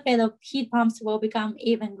climate benefit of heat pumps will become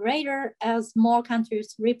even greater as more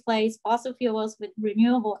countries replace fossil fuels with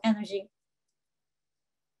renewable energy.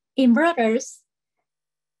 Inverters.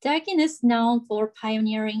 Daikin is known for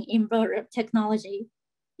pioneering inverter technology.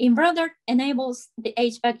 Inverter enables the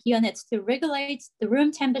HVAC units to regulate the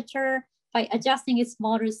room temperature by adjusting its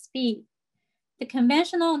motor speed. The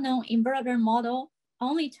conventional non-inverter model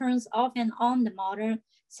only turns off and on the motor,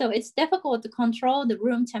 so it's difficult to control the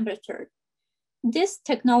room temperature. This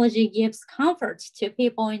technology gives comfort to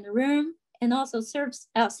people in the room and also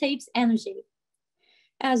saves energy.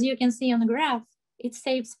 As you can see on the graph, it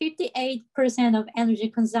saves 58% of energy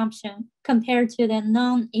consumption compared to the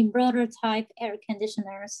non-inverter type air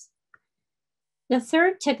conditioners. The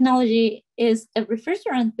third technology is the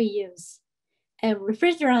refrigerant we use. A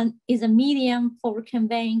refrigerant is a medium for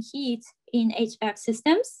conveying heat in HVAC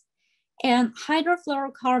systems, and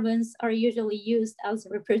hydrofluorocarbons are usually used as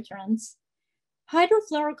refrigerants.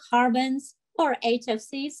 Hydrofluorocarbons, or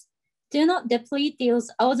HFCs, do not deplete the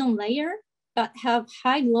ozone layer, but have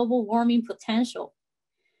high global warming potential.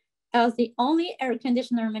 As the only air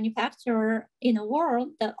conditioner manufacturer in the world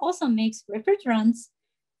that also makes refrigerants,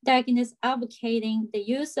 Daikin is advocating the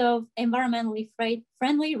use of environmentally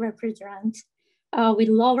friendly refrigerant with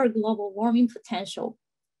lower global warming potential.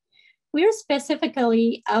 We are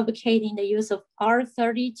specifically advocating the use of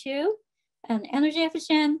R32, an energy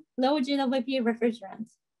efficient, low GWP refrigerant.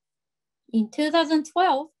 In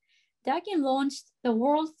 2012, Daikin launched the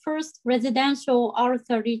world's first residential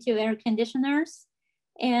R32 air conditioners.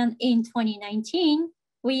 And in 2019,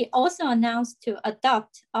 we also announced to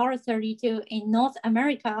adopt R32 in North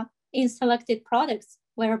America in selected products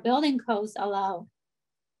where building codes allow.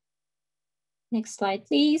 Next slide,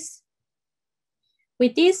 please.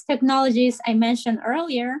 With these technologies I mentioned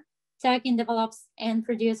earlier, Daikin develops and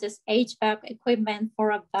produces HVAC equipment for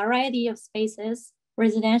a variety of spaces,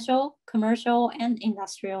 residential, commercial, and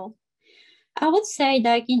industrial. I would say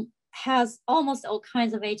Daikin has almost all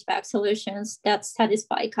kinds of HVAC solutions that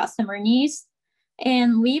satisfy customer needs.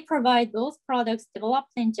 And we provide both products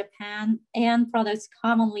developed in Japan and products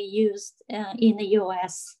commonly used in the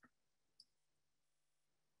US.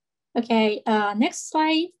 Okay, next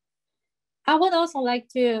slide. I would also like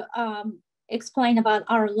to explain about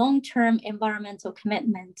our long-term environmental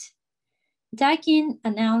commitment. Daikin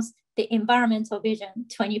announced the Environmental Vision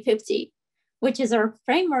 2050, which is our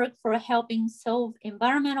framework for helping solve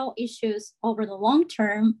environmental issues over the long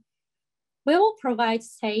term. We will provide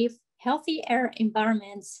safe, healthy air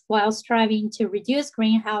environments while striving to reduce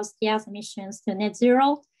greenhouse gas emissions to net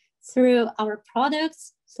zero through our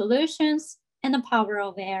products, solutions, and the power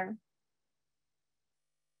of air.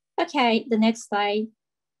 Okay, the next slide.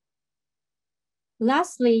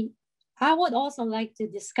 Lastly, I would also like to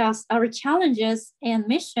discuss our challenges and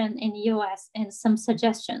mission in the US and some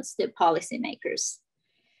suggestions to policymakers.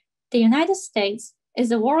 The United States is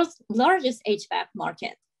the world's largest HVAC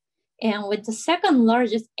market, and with the second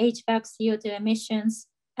largest HVAC CO2 emissions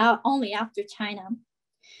only after China.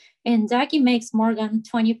 And Daikin makes more than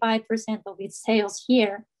 25% of its sales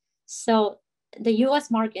here. So the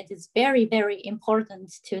US market is very, very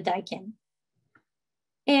important to Daikin.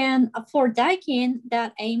 And for Daikin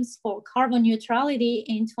that aims for carbon neutrality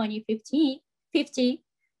in 2050,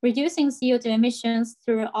 reducing CO2 emissions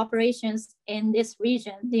through operations in this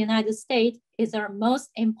region, the United States, is our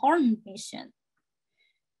most important mission.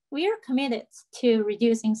 We are committed to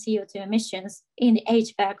reducing CO2 emissions in the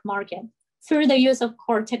HVAC market through the use of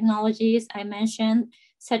core technologies I mentioned,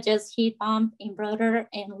 such as heat pump, inverter,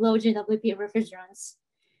 and low GWP refrigerants.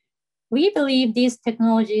 We believe these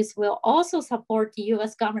technologies will also support the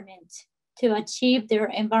US government to achieve their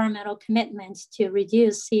environmental commitment to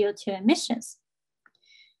reduce CO2 emissions.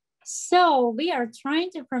 So we are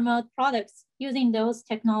trying to promote products using those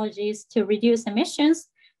technologies to reduce emissions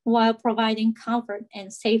while providing comfort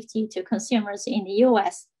and safety to consumers in the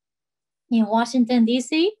US. In Washington,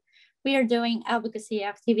 D.C., we are doing advocacy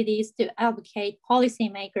activities to advocate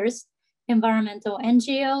policymakers, environmental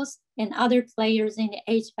NGOs, and other players in the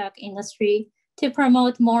HVAC industry to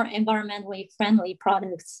promote more environmentally friendly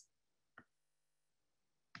products.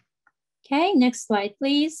 Okay, next slide,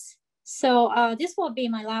 please. So this will be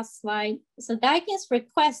my last slide. So Daikin's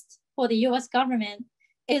request for the US government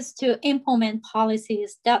is to implement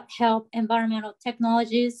policies that help environmental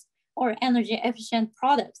technologies or energy efficient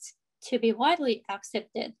products to be widely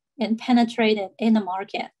accepted and penetrated in the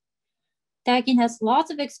market. Daikin has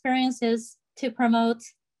lots of experiences to promote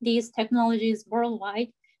these technologies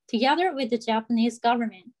worldwide together with the Japanese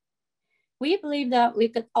government. We believe that we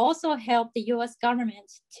could also help the US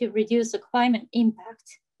government to reduce the climate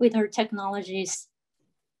impact with our technologies.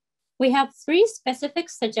 We have 3 specific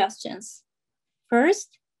suggestions.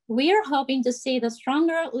 First, we are hoping to see the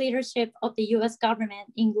stronger leadership of the US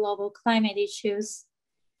government in global climate issues.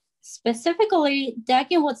 Specifically,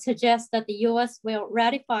 Daikin would suggest that the US will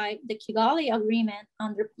ratify the Kigali Agreement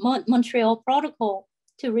under Montreal Protocol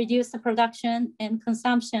to reduce the production and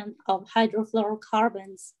consumption of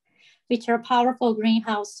hydrofluorocarbons, which are powerful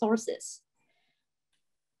greenhouse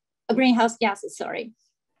gases, sorry.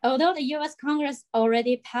 Although the US Congress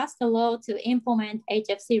already passed a law to implement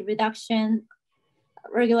HFC reduction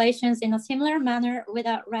regulations in a similar manner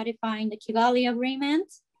without ratifying the Kigali Agreement,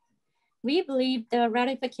 we believe the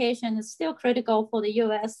ratification is still critical for the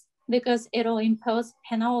US because it'll impose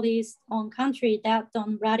penalties on countries that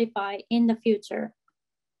don't ratify in the future.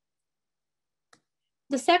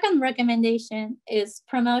 The second recommendation is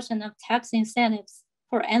promotion of tax incentives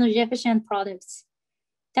for energy efficient products.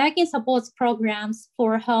 Daikin supports programs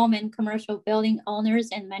for home and commercial building owners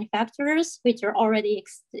and manufacturers, which are already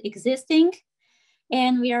existing.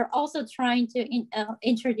 And we are also trying to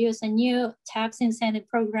introduce a new tax incentive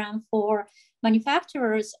program for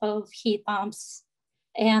manufacturers of heat pumps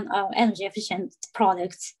and energy efficient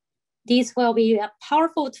products. These will be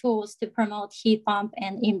powerful tools to promote heat pump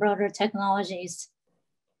and inverter technologies.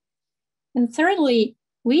 And thirdly,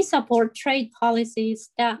 we support trade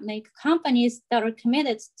policies that make companies that are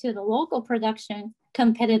committed to the local production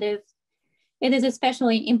competitive. It is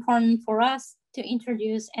especially important for us to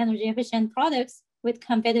introduce energy efficient products with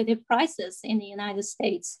competitive prices in the United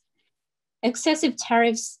States. Excessive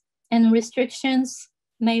tariffs and restrictions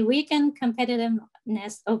may weaken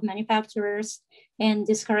competitiveness of manufacturers and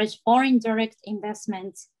discourage foreign direct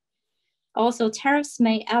investment. Also, tariffs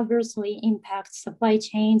may adversely impact supply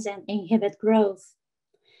chains and inhibit growth.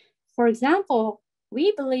 For example,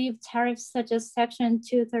 we believe tariffs such as Section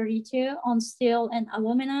 232 on steel and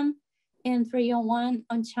aluminum and 301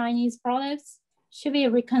 on Chinese products should be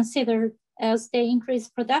reconsidered as they increase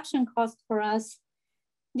production costs for us.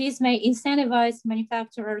 These may incentivize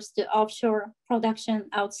manufacturers to offshore production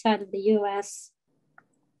outside of the US.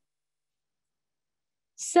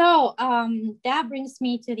 So that brings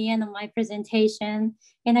me to the end of my presentation.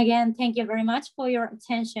 And again, thank you very much for your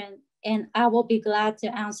attention. And I will be glad to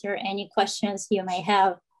answer any questions you may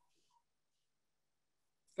have.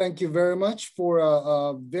 Thank you very much for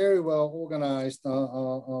a very well organized,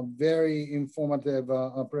 very informative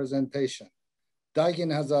presentation.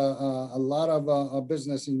 Daikin has a lot of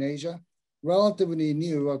business in Asia, relatively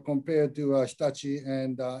new compared to Hitachi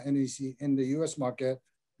and NEC in the US market,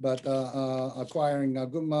 but acquiring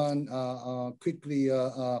Goodman, quickly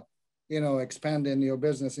expanding your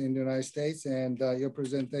business in the United States, and your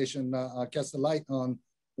presentation casts a light on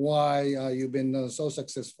why you've been so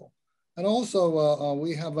successful. And also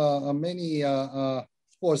we have many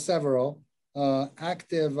or several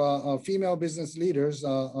active female business leaders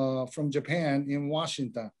from Japan in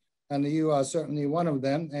Washington, and you are certainly one of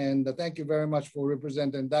them. And thank you very much for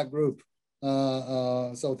representing that group.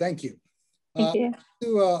 So thank you. Thank you.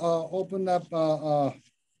 To open up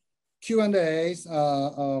Q&As.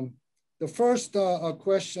 The first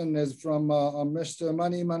question is from Mr.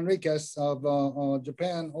 Manny Manriquez of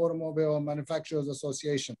Japan Automobile Manufacturers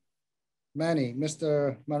Association. Manny,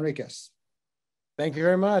 Mr. Manriquez. Thank you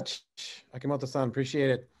very much, Akimoto-san. Appreciate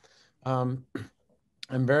it. I'm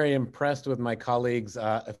very impressed with my colleagues'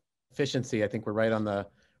 efficiency. I think we're right on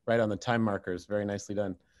the time markers. Very nicely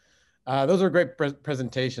done. Those are great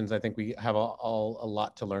presentations. I think we have all a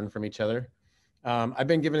lot to learn from each other. I've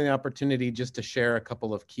been given the opportunity just to share a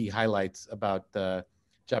couple of key highlights about the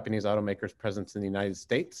Japanese automakers' presence in the United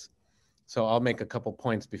States. So I'll make a couple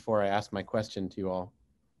points before I ask my question to you all.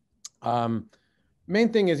 Main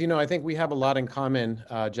thing is, I think we have a lot in common,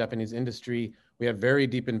 Japanese industry. We have very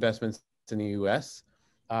deep investments in the US.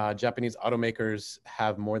 Japanese automakers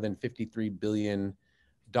have more than $53 billion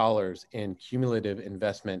in cumulative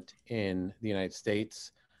investment in the United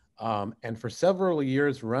States. And for several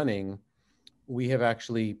years running, we have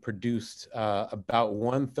actually produced about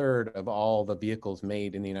 1/3 of all the vehicles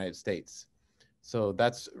made in the United States. So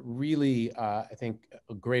that's really, I think,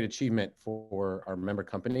 a great achievement for our member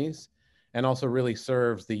companies, and also really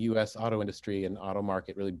serves the US auto industry and auto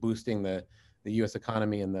market, really boosting the US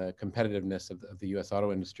economy and the competitiveness of the US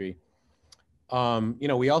auto industry.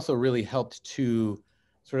 We also really helped to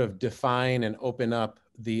sort of define and open up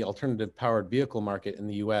the alternative powered vehicle market in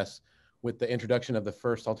the US with the introduction of the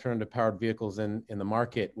first alternative powered vehicles in the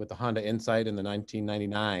market with the Honda Insight in the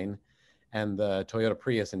 1999 and the Toyota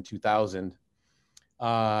Prius in 2000.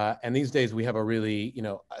 And these days we have a really,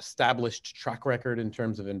 established track record in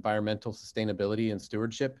terms of environmental sustainability and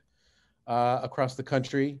stewardship across the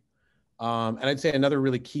country. And I'd say another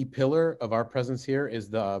really key pillar of our presence here is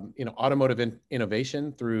the, automotive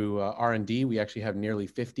innovation through R&D. We actually have nearly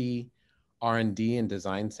 50 R&D and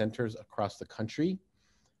design centers across the country.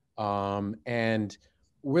 And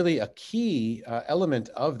really a key element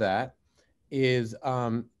of that is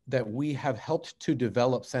that we have helped to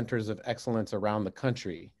develop centers of excellence around the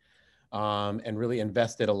country and really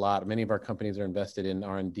invested a lot. Many of our companies are invested in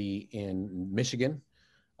R&D in Michigan,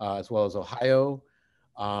 as well as Ohio,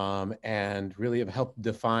 and really have helped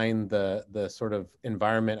define the sort of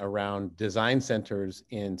environment around design centers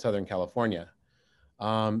in Southern California.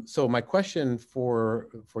 So my question for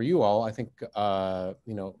you all, I think, a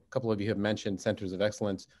couple of you have mentioned centers of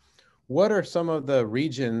excellence. What are some of the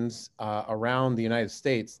regions around the United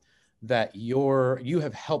States that you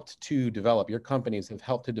have helped to develop, your companies have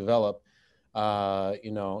helped to develop,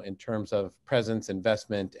 in terms of presence,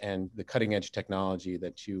 investment, and the cutting edge technology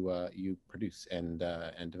that you produce and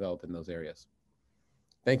develop in those areas?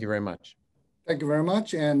 Thank you very much. Thank you very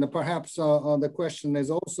much. And perhaps the question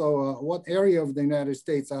is also, what area of the United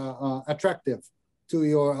States are attractive to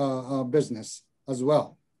your business as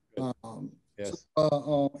well? Yes.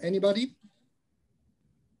 So, anybody?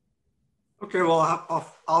 Okay, well,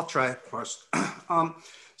 I'll try first.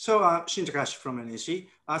 Shin Takashi from NEC.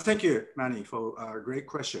 Thank you, Manny, for a great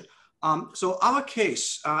question. So our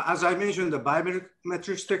case, as I mentioned, the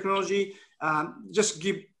biometrics technology,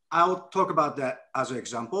 I'll talk about that as an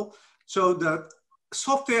example. So the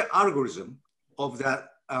software algorithm of that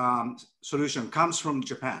solution comes from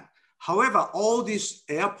Japan. However, all this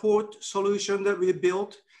airport solution that we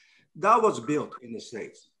built, that was built in the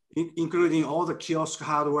States, including all the kiosk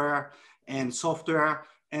hardware and software.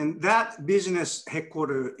 And that business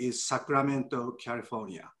headquarters is Sacramento,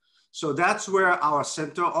 California. So that's where our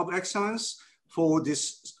center of excellence for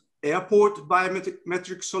this airport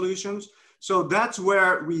biometric solutions. So that's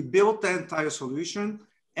where we built the entire solution.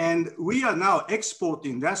 And we are now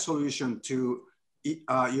exporting that solution to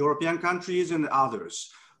European countries and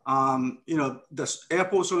others. The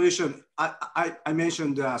airport solution, I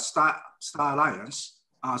mentioned Star Alliance.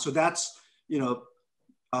 So that's,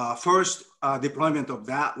 first deployment of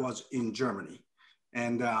that was in Germany.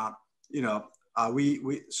 And,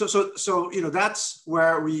 that's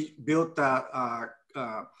where we built the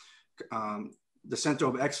Center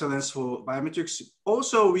of Excellence for Biometrics.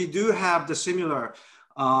 Also, we do have the similar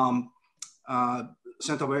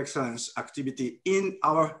Center of Excellence activity in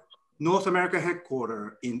our North America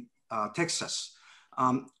headquarters in Texas,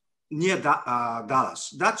 near Dallas.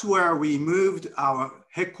 That's where we moved our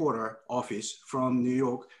headquarter office from New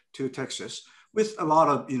York to Texas with a lot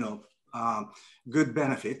of, good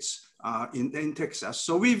benefits in Texas.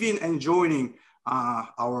 So we've been enjoying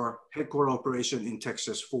our headquarter operation in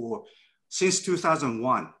Texas since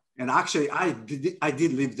 2001. And actually, I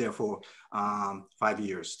did live there for 5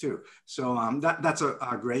 years too. So that's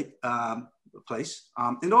a great place.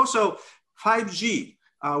 And also 5G,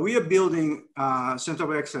 we are building Center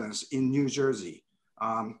of Excellence in New Jersey,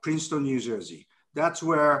 Princeton, New Jersey. That's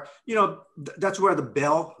where, the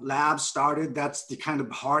Bell Labs started. That's the kind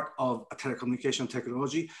of heart of telecommunication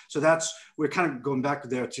technology. So we're kind of going back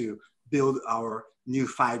there to build our new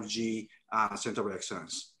 5G Center of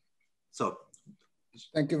Excellence. So.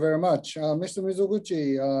 Thank you very much. Mr.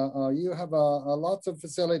 Mizoguchi, you have lots of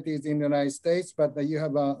facilities in the United States, but you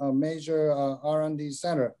have a major R&D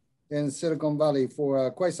center in Silicon Valley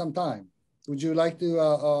for quite some time. Would you like to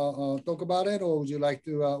talk about it, or would you like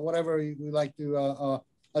to, whatever you would like to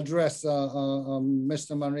address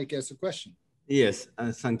Mr. Manrique's question? Yes,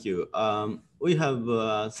 thank you. We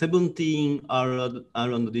have 17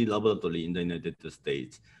 R&D laboratory in the United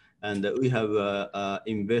States. And we have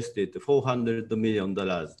invested $400 million in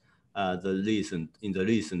the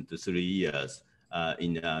recent 3 years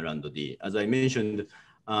in round D. As I mentioned,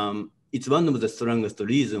 it's one of the strongest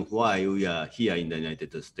reasons why we are here in the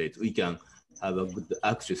United States. We can have a good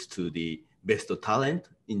access to the best talent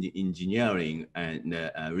in the engineering and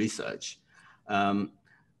research.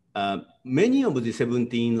 Many of the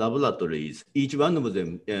 17 laboratories, each one of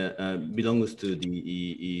them belongs to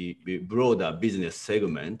the broader business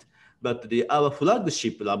segment, but our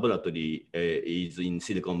flagship laboratory is in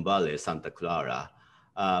Silicon Valley, Santa Clara,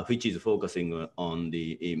 which is focusing on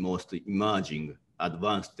the most emerging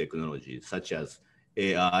advanced technologies such as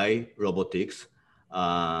AI, robotics,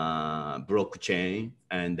 blockchain,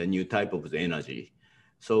 and a new type of energy.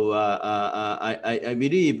 So I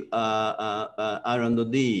believe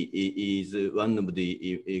R&D is one of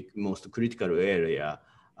the most critical area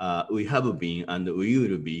we have been and we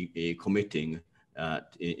will be committing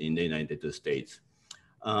in the United States.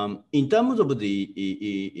 In terms of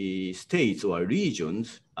the states or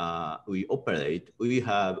regions we operate, we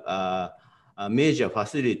have major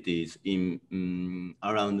facilities in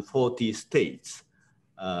around 40 states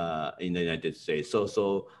in the United States.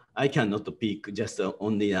 So I cannot pick just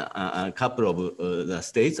only a couple of the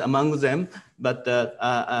states among them, but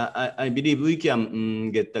I believe we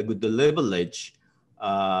can get a good leverage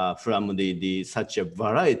from the such a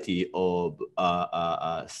variety of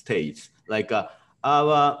states. Like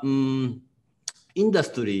our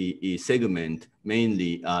industry segment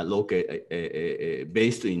mainly located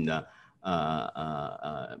based in the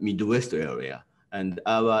Midwest area. And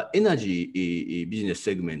our energy business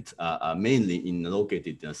segments are mainly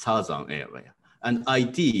located in the southern area. And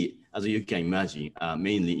IT, as you can imagine,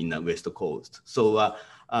 mainly in the West Coast. So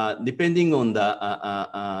depending on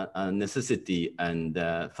the necessity and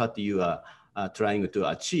what you are trying to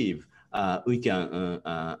achieve, we can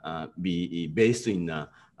be based in a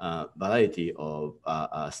variety of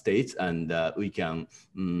states, and we can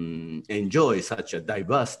enjoy such a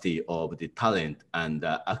diversity of the talent and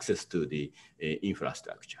access to the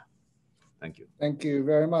infrastructure. Thank you. Thank you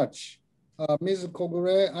very much. Ms.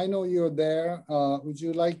 Kogure, I know you're there. Would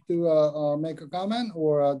you like to make a comment,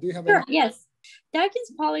 or do you have Sure, yes.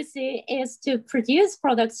 Daikin's policy is to produce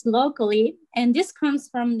products locally, and this comes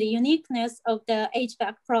from the uniqueness of the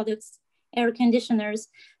HVAC products, air conditioners,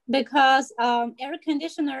 because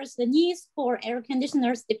the needs for air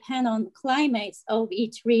conditioners depend on climates of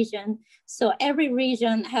each region. So every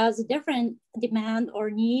region has a different demand or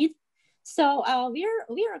need. So we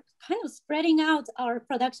are kind of spreading out our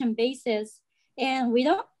production bases, and we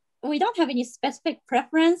don't have any specific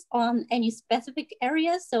preference on any specific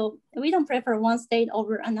area. So we don't prefer one state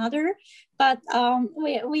over another, but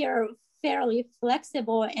we are fairly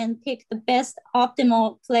flexible and pick the best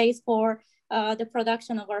optimal place for the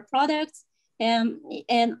production of our products.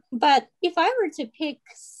 But if I were to pick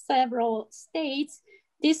several states,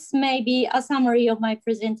 this may be a summary of my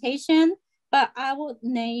presentation, but I would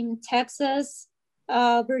name Texas,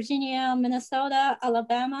 Virginia, Minnesota,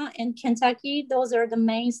 Alabama, and Kentucky. Those are the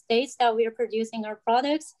main states that we are producing our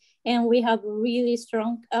products. And we have really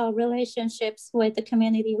strong relationships with the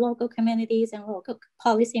community, local communities and local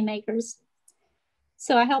policymakers.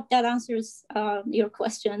 So I hope that answers your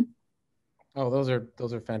question. Oh, those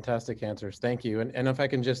are fantastic answers. Thank you. And if I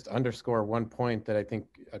can just underscore one point that I think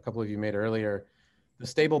a couple of you made earlier, the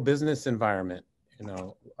stable business environment,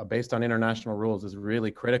 based on international rules, is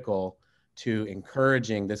really critical to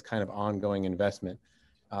encouraging this kind of ongoing investment.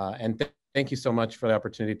 And thank you so much for the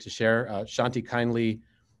opportunity to share. Shanti kindly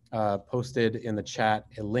posted in the chat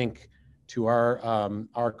a link to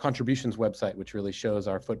our contributions website, which really shows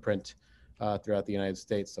our footprint throughout the United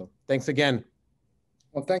States. So thanks again.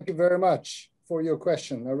 Well, thank you very much for your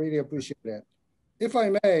question. I really appreciate it. If I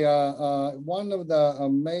may, one of the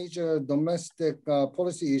major domestic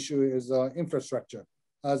policy issue is infrastructure,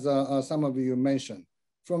 as some of you mentioned.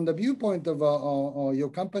 From the viewpoint of your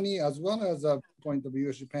company, as well as the point of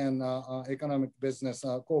U.S. Japan Economic Business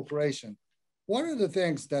Corporation, what are the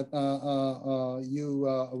things that you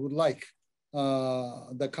would like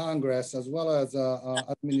the Congress, as well as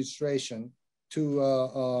administration,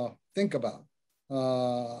 to think about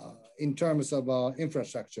in terms of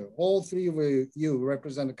infrastructure? All three of you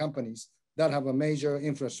represent companies that have a major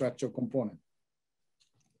infrastructure component.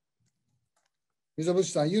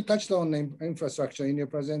 Mizoguchi-san, you touched on infrastructure in your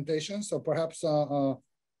presentation, so perhaps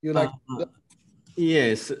you like.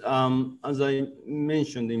 Yes, as I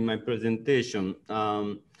mentioned in my presentation,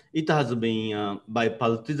 it has been a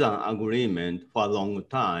bipartisan agreement for a long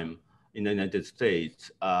time in the United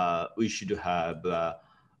States. We should have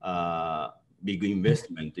big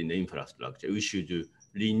investment in the infrastructure. We should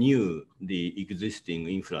renew the existing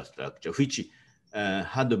infrastructure, which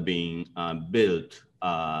had been built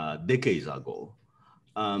decades ago.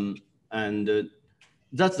 And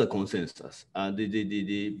that's the consensus.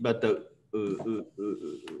 But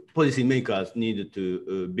policymakers need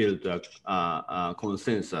to build a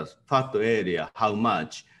consensus, fact area, how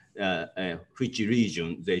much, which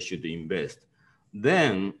region they should invest.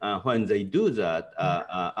 Then when they do that,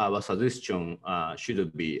 our suggestion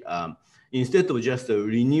should be, instead of just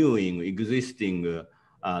renewing existing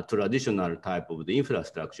traditional type of the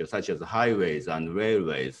infrastructure, such as highways and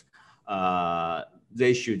railways,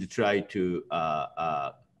 they should try to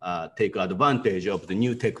take advantage of the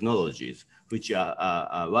new technologies, which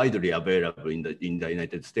are widely available in the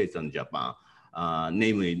United States and Japan,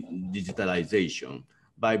 namely digitalization.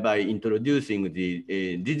 By introducing the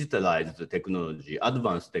digitalized technology,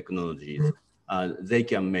 advanced technologies, they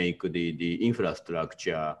can make the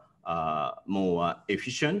infrastructure more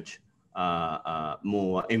efficient,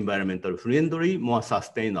 more environmental friendly, more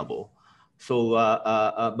sustainable. So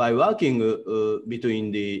by working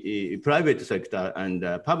between the private sector and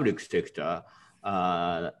public sector,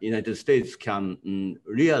 United States can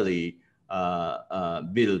really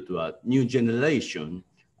build a new generation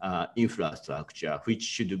infrastructure, which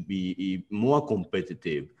should be more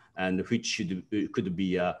competitive and which could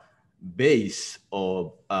be a base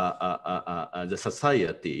of the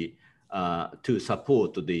society to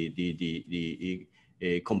support the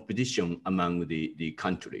competition among the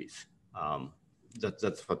countries.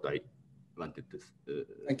 That's what I wanted to.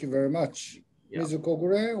 Thank you very much. Yeah. Ms.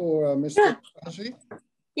 Kogure or Mr. Takahashi?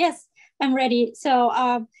 Yes, I'm ready.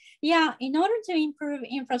 So yeah, in order to improve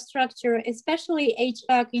infrastructure, especially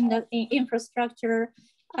HVAC in the infrastructure,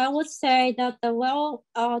 I would say that the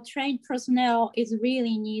well-trained personnel is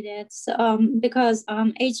really needed because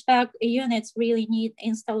HVAC units really need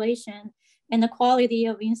installation, and the quality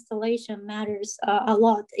of installation matters a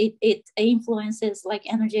lot. It influences like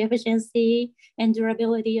energy efficiency and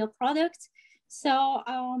durability of products. So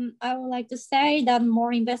I would like to say that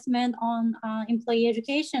more investment on employee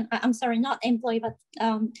education, I'm sorry, not employee, but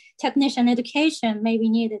technician education may be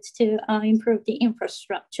needed to improve the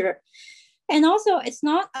infrastructure. And also it's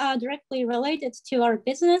not directly related to our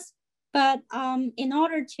business, but in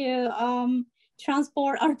order to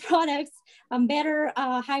transport our products, better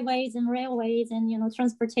highways and railways and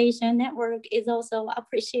transportation network is also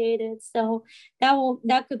appreciated. So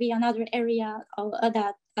that could be another area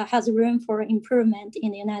that has room for improvement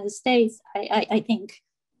in the United States, I think.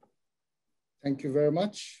 Thank you very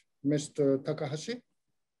much. Mr. Takahashi?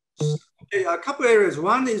 Okay, a couple areas.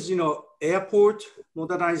 One is, airport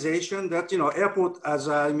modernization. That, airport, as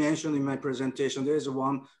I mentioned in my presentation, there is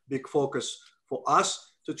one big focus for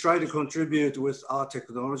us to try to contribute with our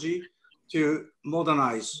technology to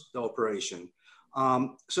modernize the operation.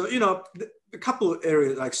 So, a couple of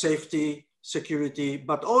areas like safety, security,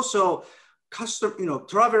 but also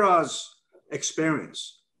travelers'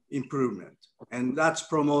 experience improvement, and that's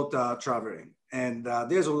promote traveling. And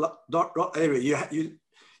there's a lot area.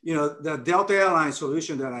 The Delta Airlines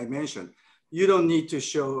solution that I mentioned, you don't need to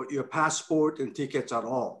show your passport and tickets at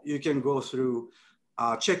all. You can go through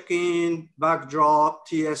check-in, bag drop,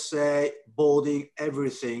 TSA, boarding,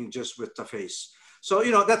 everything just with the face. So,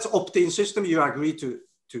 that's opt-in system. You agree to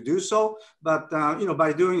do so, but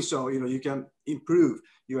by doing so, you can improve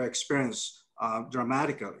your experience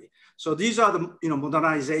dramatically. So these are the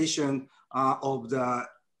modernization of the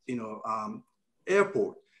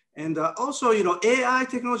airport. And also, AI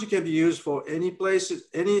technology can be used for any places,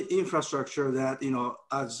 any infrastructure that,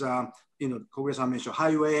 as, Kogure-san mentioned,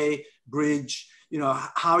 highway, bridge,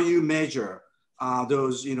 how you measure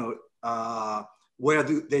those, where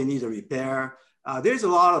do they need a repair. There's a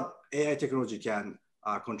lot of AI technology can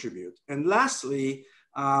contribute. And lastly,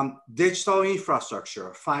 digital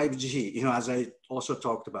infrastructure, 5G, as I also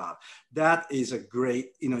talked about, that is a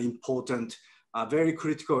great, important, very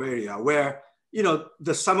critical area where,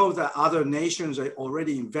 some of the other nations are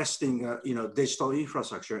already investing, digital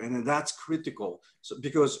infrastructure, and that's critical. So,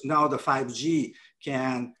 because now the 5G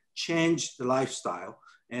can change the lifestyle,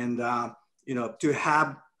 and to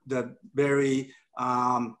have the very,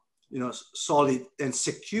 solid and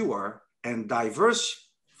secure and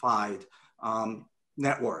diversified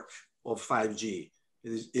network of 5G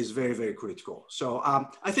is very, very critical. So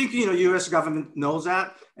I think, U.S. government knows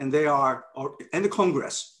that, and and the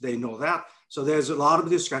Congress, they know that. So there's a lot of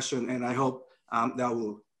discussion, and I hope that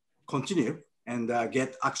will continue and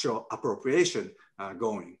get actual appropriation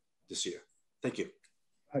going this year. Thank you.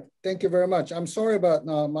 Thank you very much. I'm sorry about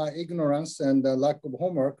my ignorance and lack of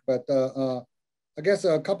homework, but I guess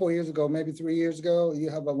a couple of years ago, maybe 3 years ago, you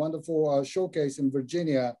have a wonderful showcase in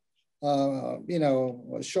Virginia,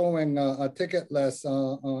 showing a ticketless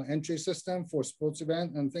entry system for sports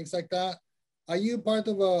event and things like that. Are you part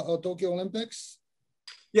of Tokyo Olympics?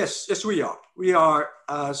 Yes, we are. We are.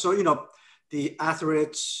 So, the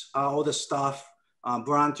athletes, all the staff,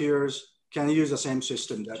 volunteers can use the same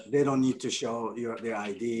system that they don't need to show their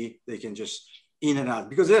ID. They can just in and out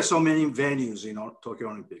because there are so many venues in Tokyo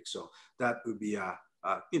Olympics. So that would be a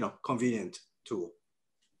convenient tool.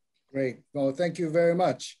 Great. Well, thank you very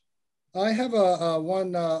much. I have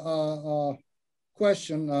one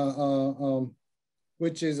question,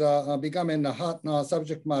 which is becoming a hot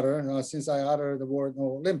subject matter since I uttered the word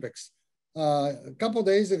Olympics. A couple of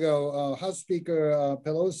days ago, House Speaker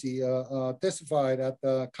Pelosi testified at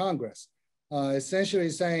Congress, essentially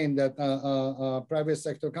saying that private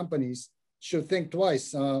sector companies should think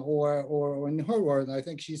twice, or in her word, I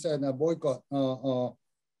think she said boycott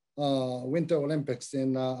Winter Olympics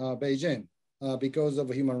in Beijing because of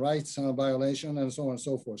human rights violation and so on and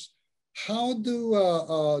so forth. How do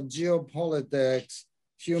geopolitics,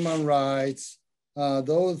 human rights,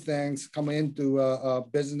 those things come into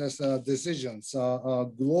business decisions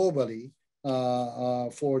globally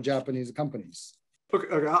for Japanese companies?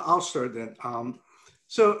 Okay, I'll start then.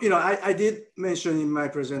 So, I did mention in my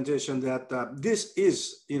presentation that this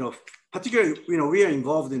is, particularly, we are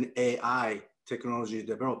involved in AI technology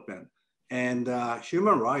development and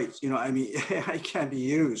human rights. AI can be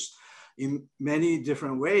used in many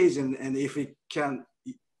different ways, and if it can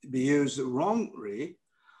be used wrongly,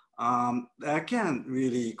 that can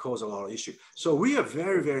really cause a lot of issues. So we are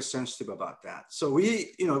very, very sensitive about that. So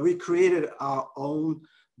we created our own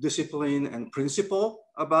discipline and principle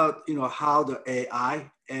about how the AI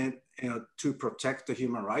and to protect the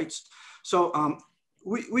human rights. So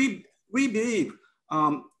we believe.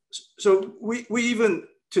 So we even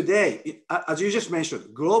today, as you just mentioned,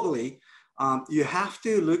 globally, you have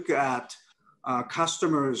to look at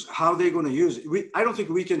customers, how they're going to use it. I don't think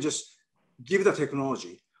we can just give the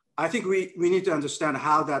technology. I think we need to understand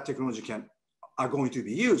how that technology are going to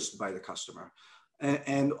be used by the customer.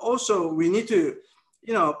 And also we need to,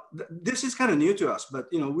 this is kind of new to us, but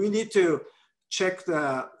we need to check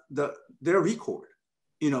their record,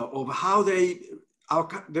 of how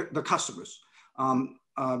the customers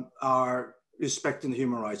are respecting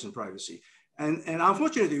human rights and privacy. And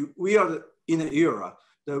unfortunately, we are in an era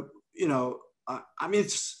that,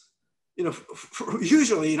 it's,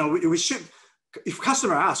 usually, we should, if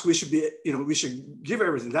customer asks, we should be, we should give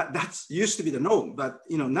everything. That's used to be the norm. But,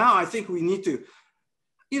 now I think we need to,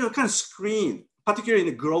 kind of screen, particularly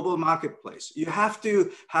in the global marketplace. You have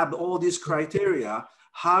to have all these criteria,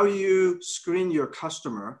 how you screen your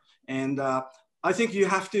customer. And I think you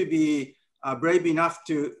have to be brave enough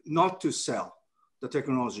not to sell the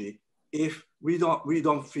technology if we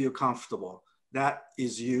don't feel comfortable that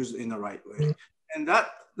is used in the right way. And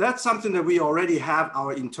that's something that we already have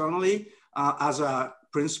internally as a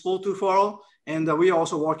principle to follow. And we are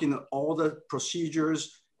also working on all the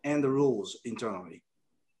procedures and the rules internally.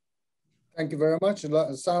 Thank you very much.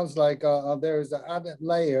 It sounds like there is an added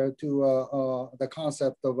layer to the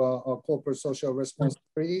concept of corporate social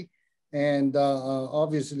responsibility. And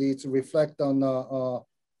obviously it's a reflect on the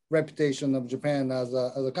reputation of Japan as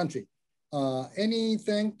a country.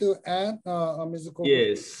 Anything to add, Ms.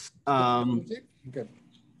 Yes. Okay.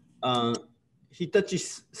 Hitachi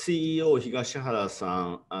CEO Higashihara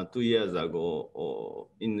san 2 years ago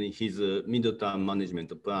in his mid-term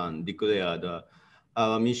management plan declared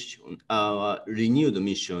our renewed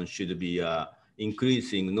mission should be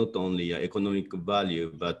increasing not only economic value,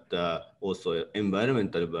 but also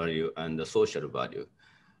environmental value and social value.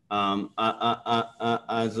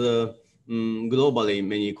 As globally,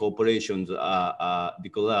 many corporations are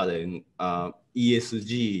declaring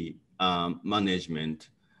ESG management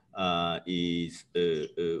is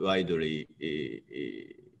widely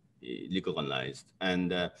recognized,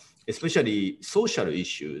 and especially social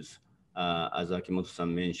issues, as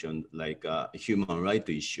Akimoto-san mentioned, like human rights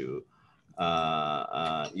issue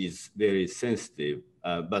is very sensitive,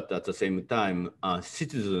 but at the same time,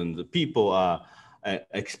 citizens, people are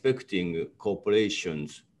expecting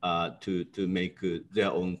corporations to make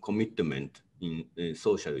their own commitment in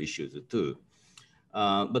social issues too.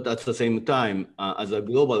 But at the same time, as a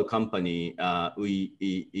global company, we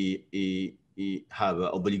have an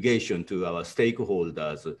obligation to our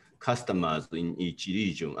stakeholders, customers in each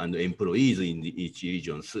region, and employees in each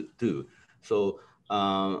region too. So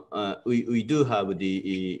we do have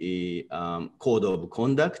the code of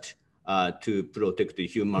conduct to protect the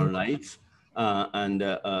human rights and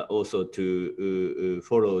also to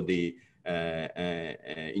follow the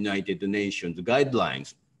United Nations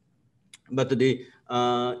guidelines. But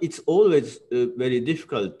it's always very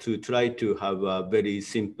difficult to try to have a very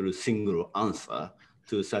simple single answer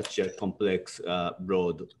to such a complex,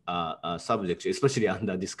 broad subject, especially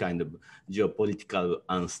under this kind of geopolitical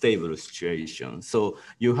unstable situation. So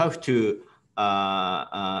you have to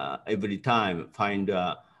every time find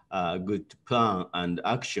a good plan and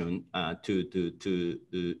action to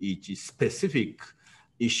each specific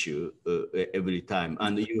issue every time,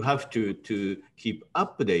 and you have to keep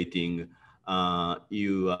updating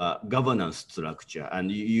your governance structure,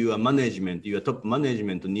 and your management, your top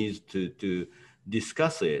management needs to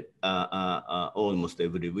discuss it almost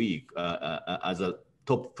every week as a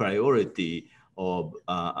top priority of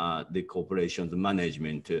the corporation's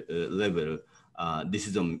management level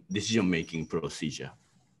decision-making procedure.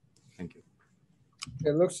 Thank you.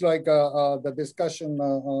 It looks like the discussion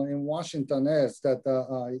in Washington is that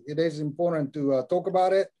it is important to talk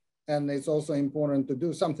about it, and it's also important to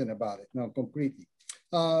do something about it, concretely.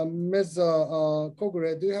 Ms.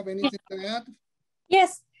 Kogure, do you have anything to add?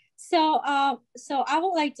 Yes. So I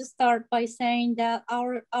would like to start by saying that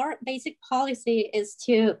our basic policy is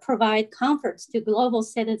to provide comforts to global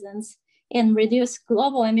citizens and reduce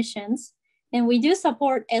global emissions. And we do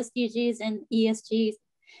support SDGs and ESGs.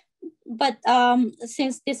 But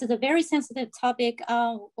since this is a very sensitive topic,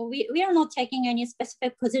 we are not taking any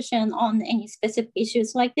specific position on any specific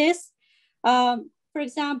issues like this. For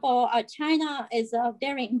example, China is a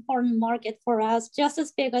very important market for us, just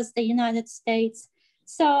as big as the United States.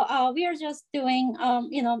 So we are just doing,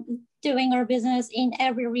 doing our business in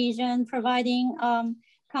every region, providing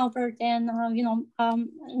comfort and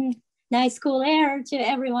nice cool air to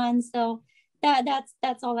everyone. So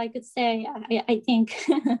that's all I could say, I think.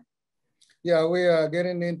 Yeah, we are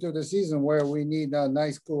getting into the season where we need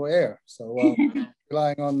nice cool air. So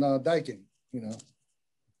relying on Daikin,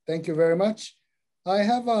 Thank you very much. I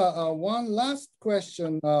have one last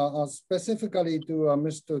question specifically to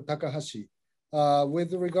Mr. Takahashi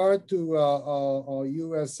with regard to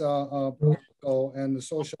U.S. political and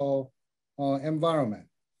social environment.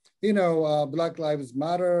 Black Lives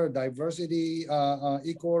Matter, diversity,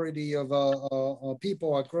 equality of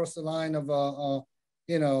people across the line of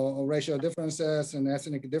racial differences and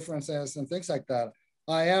ethnic differences and things like that.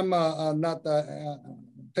 I am not a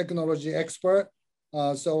technology expert,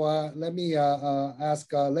 so let me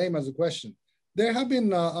ask layman's a question. There have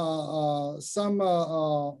been some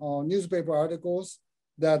newspaper articles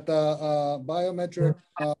that biometric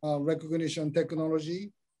recognition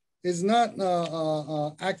technology is not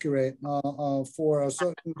accurate for a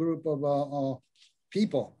certain group of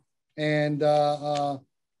people. And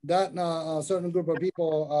that certain group of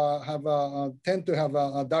people tend to have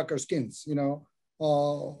darker skins,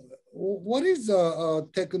 What is the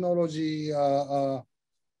technology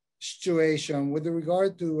situation with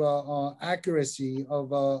regard to accuracy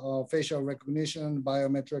of facial recognition,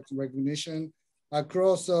 biometric recognition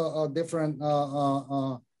across different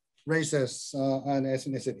races and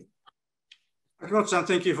ethnicity? Akimoto-san,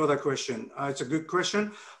 thank you for that question. It's a good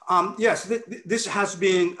question. Yes, this has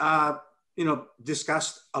been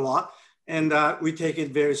discussed a lot, and we take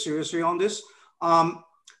it very seriously on this.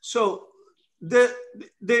 So there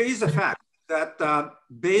is a fact that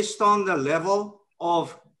based on the level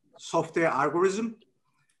of software algorithm,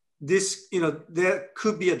 this, there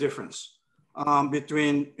could be a difference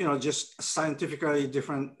between, just scientifically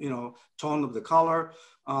different, tone of the color,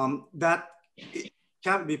 that it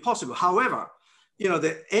can be possible. However,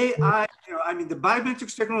 the AI, the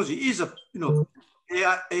biometrics technology is a,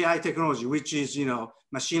 AI technology, which is,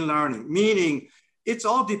 machine learning, meaning it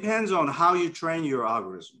all depends on how you train your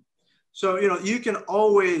algorithm. So, you can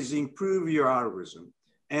always improve your algorithm.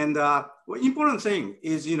 And one important thing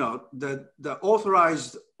is, the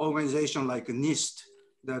authorized organization like NIST,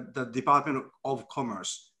 the Department of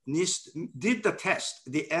Commerce, NIST did the test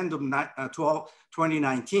at the end of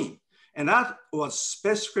 2019. And that was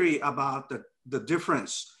specifically about the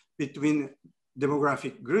difference between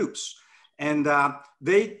demographic groups. And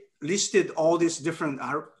they listed all these different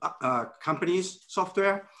companies'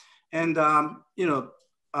 software. And,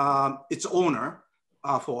 its owner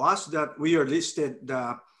for us that we are listed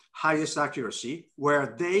the highest accuracy,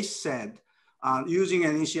 where they said using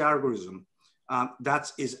an NEC algorithm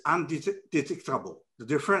that is undetectable. The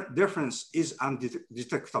difference is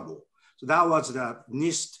undetectable. So that was the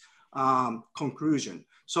NIST conclusion.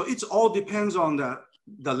 So it all depends on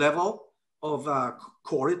the level of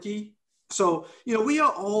quality. So, we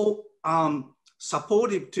are all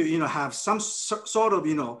supportive to, have some sort of,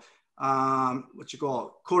 what you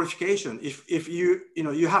call qualification. If you,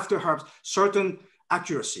 you have to have certain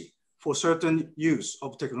accuracy for certain use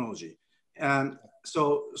of technology. And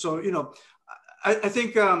so I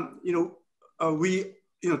think, we,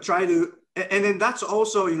 try to, and then that's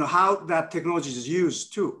also, how that technology is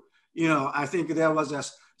used too. I think there was a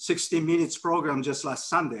 60 minutes program just last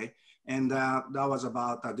Sunday, and that was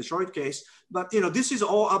about the Detroit case. But, this is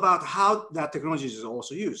all about how that technology is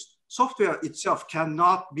also used. Software itself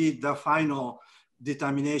cannot be the final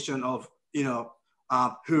determination of,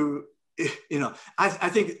 who, I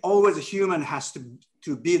think always a human has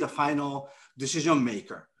to be the final decision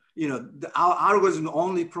maker. Our algorithm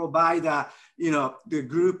only provide the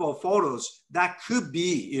group of photos that could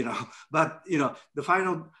be, but the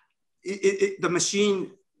final, the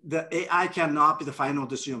machine, the AI cannot be the final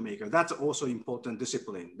decision maker. That's also important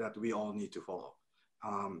discipline that we all need to follow.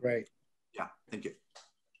 Right. Yeah, thank you.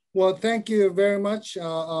 Well, thank you very much,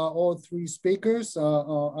 all three speakers.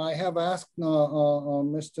 I have asked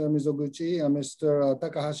Mr. Mizoguchi, Mr.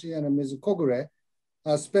 Takahashi, and Ms. Kogure,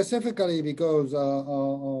 specifically because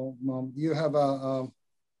you have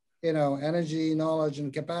energy, knowledge,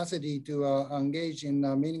 and capacity to engage in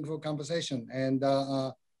meaningful conversation. And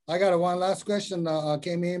I got one last question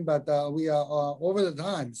came in, but we are over the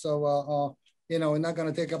time, so we're not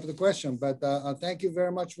going to take up the question. But thank you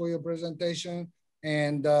very much for your presentation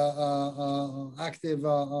and active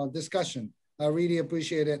discussion. I really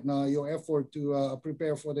appreciate it, your effort to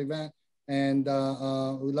prepare for the event. And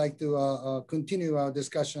we'd like to continue our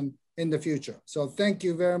discussion in the future. So thank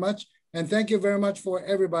you very much. And thank you very much for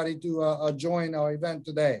everybody to join our event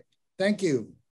today. Thank you.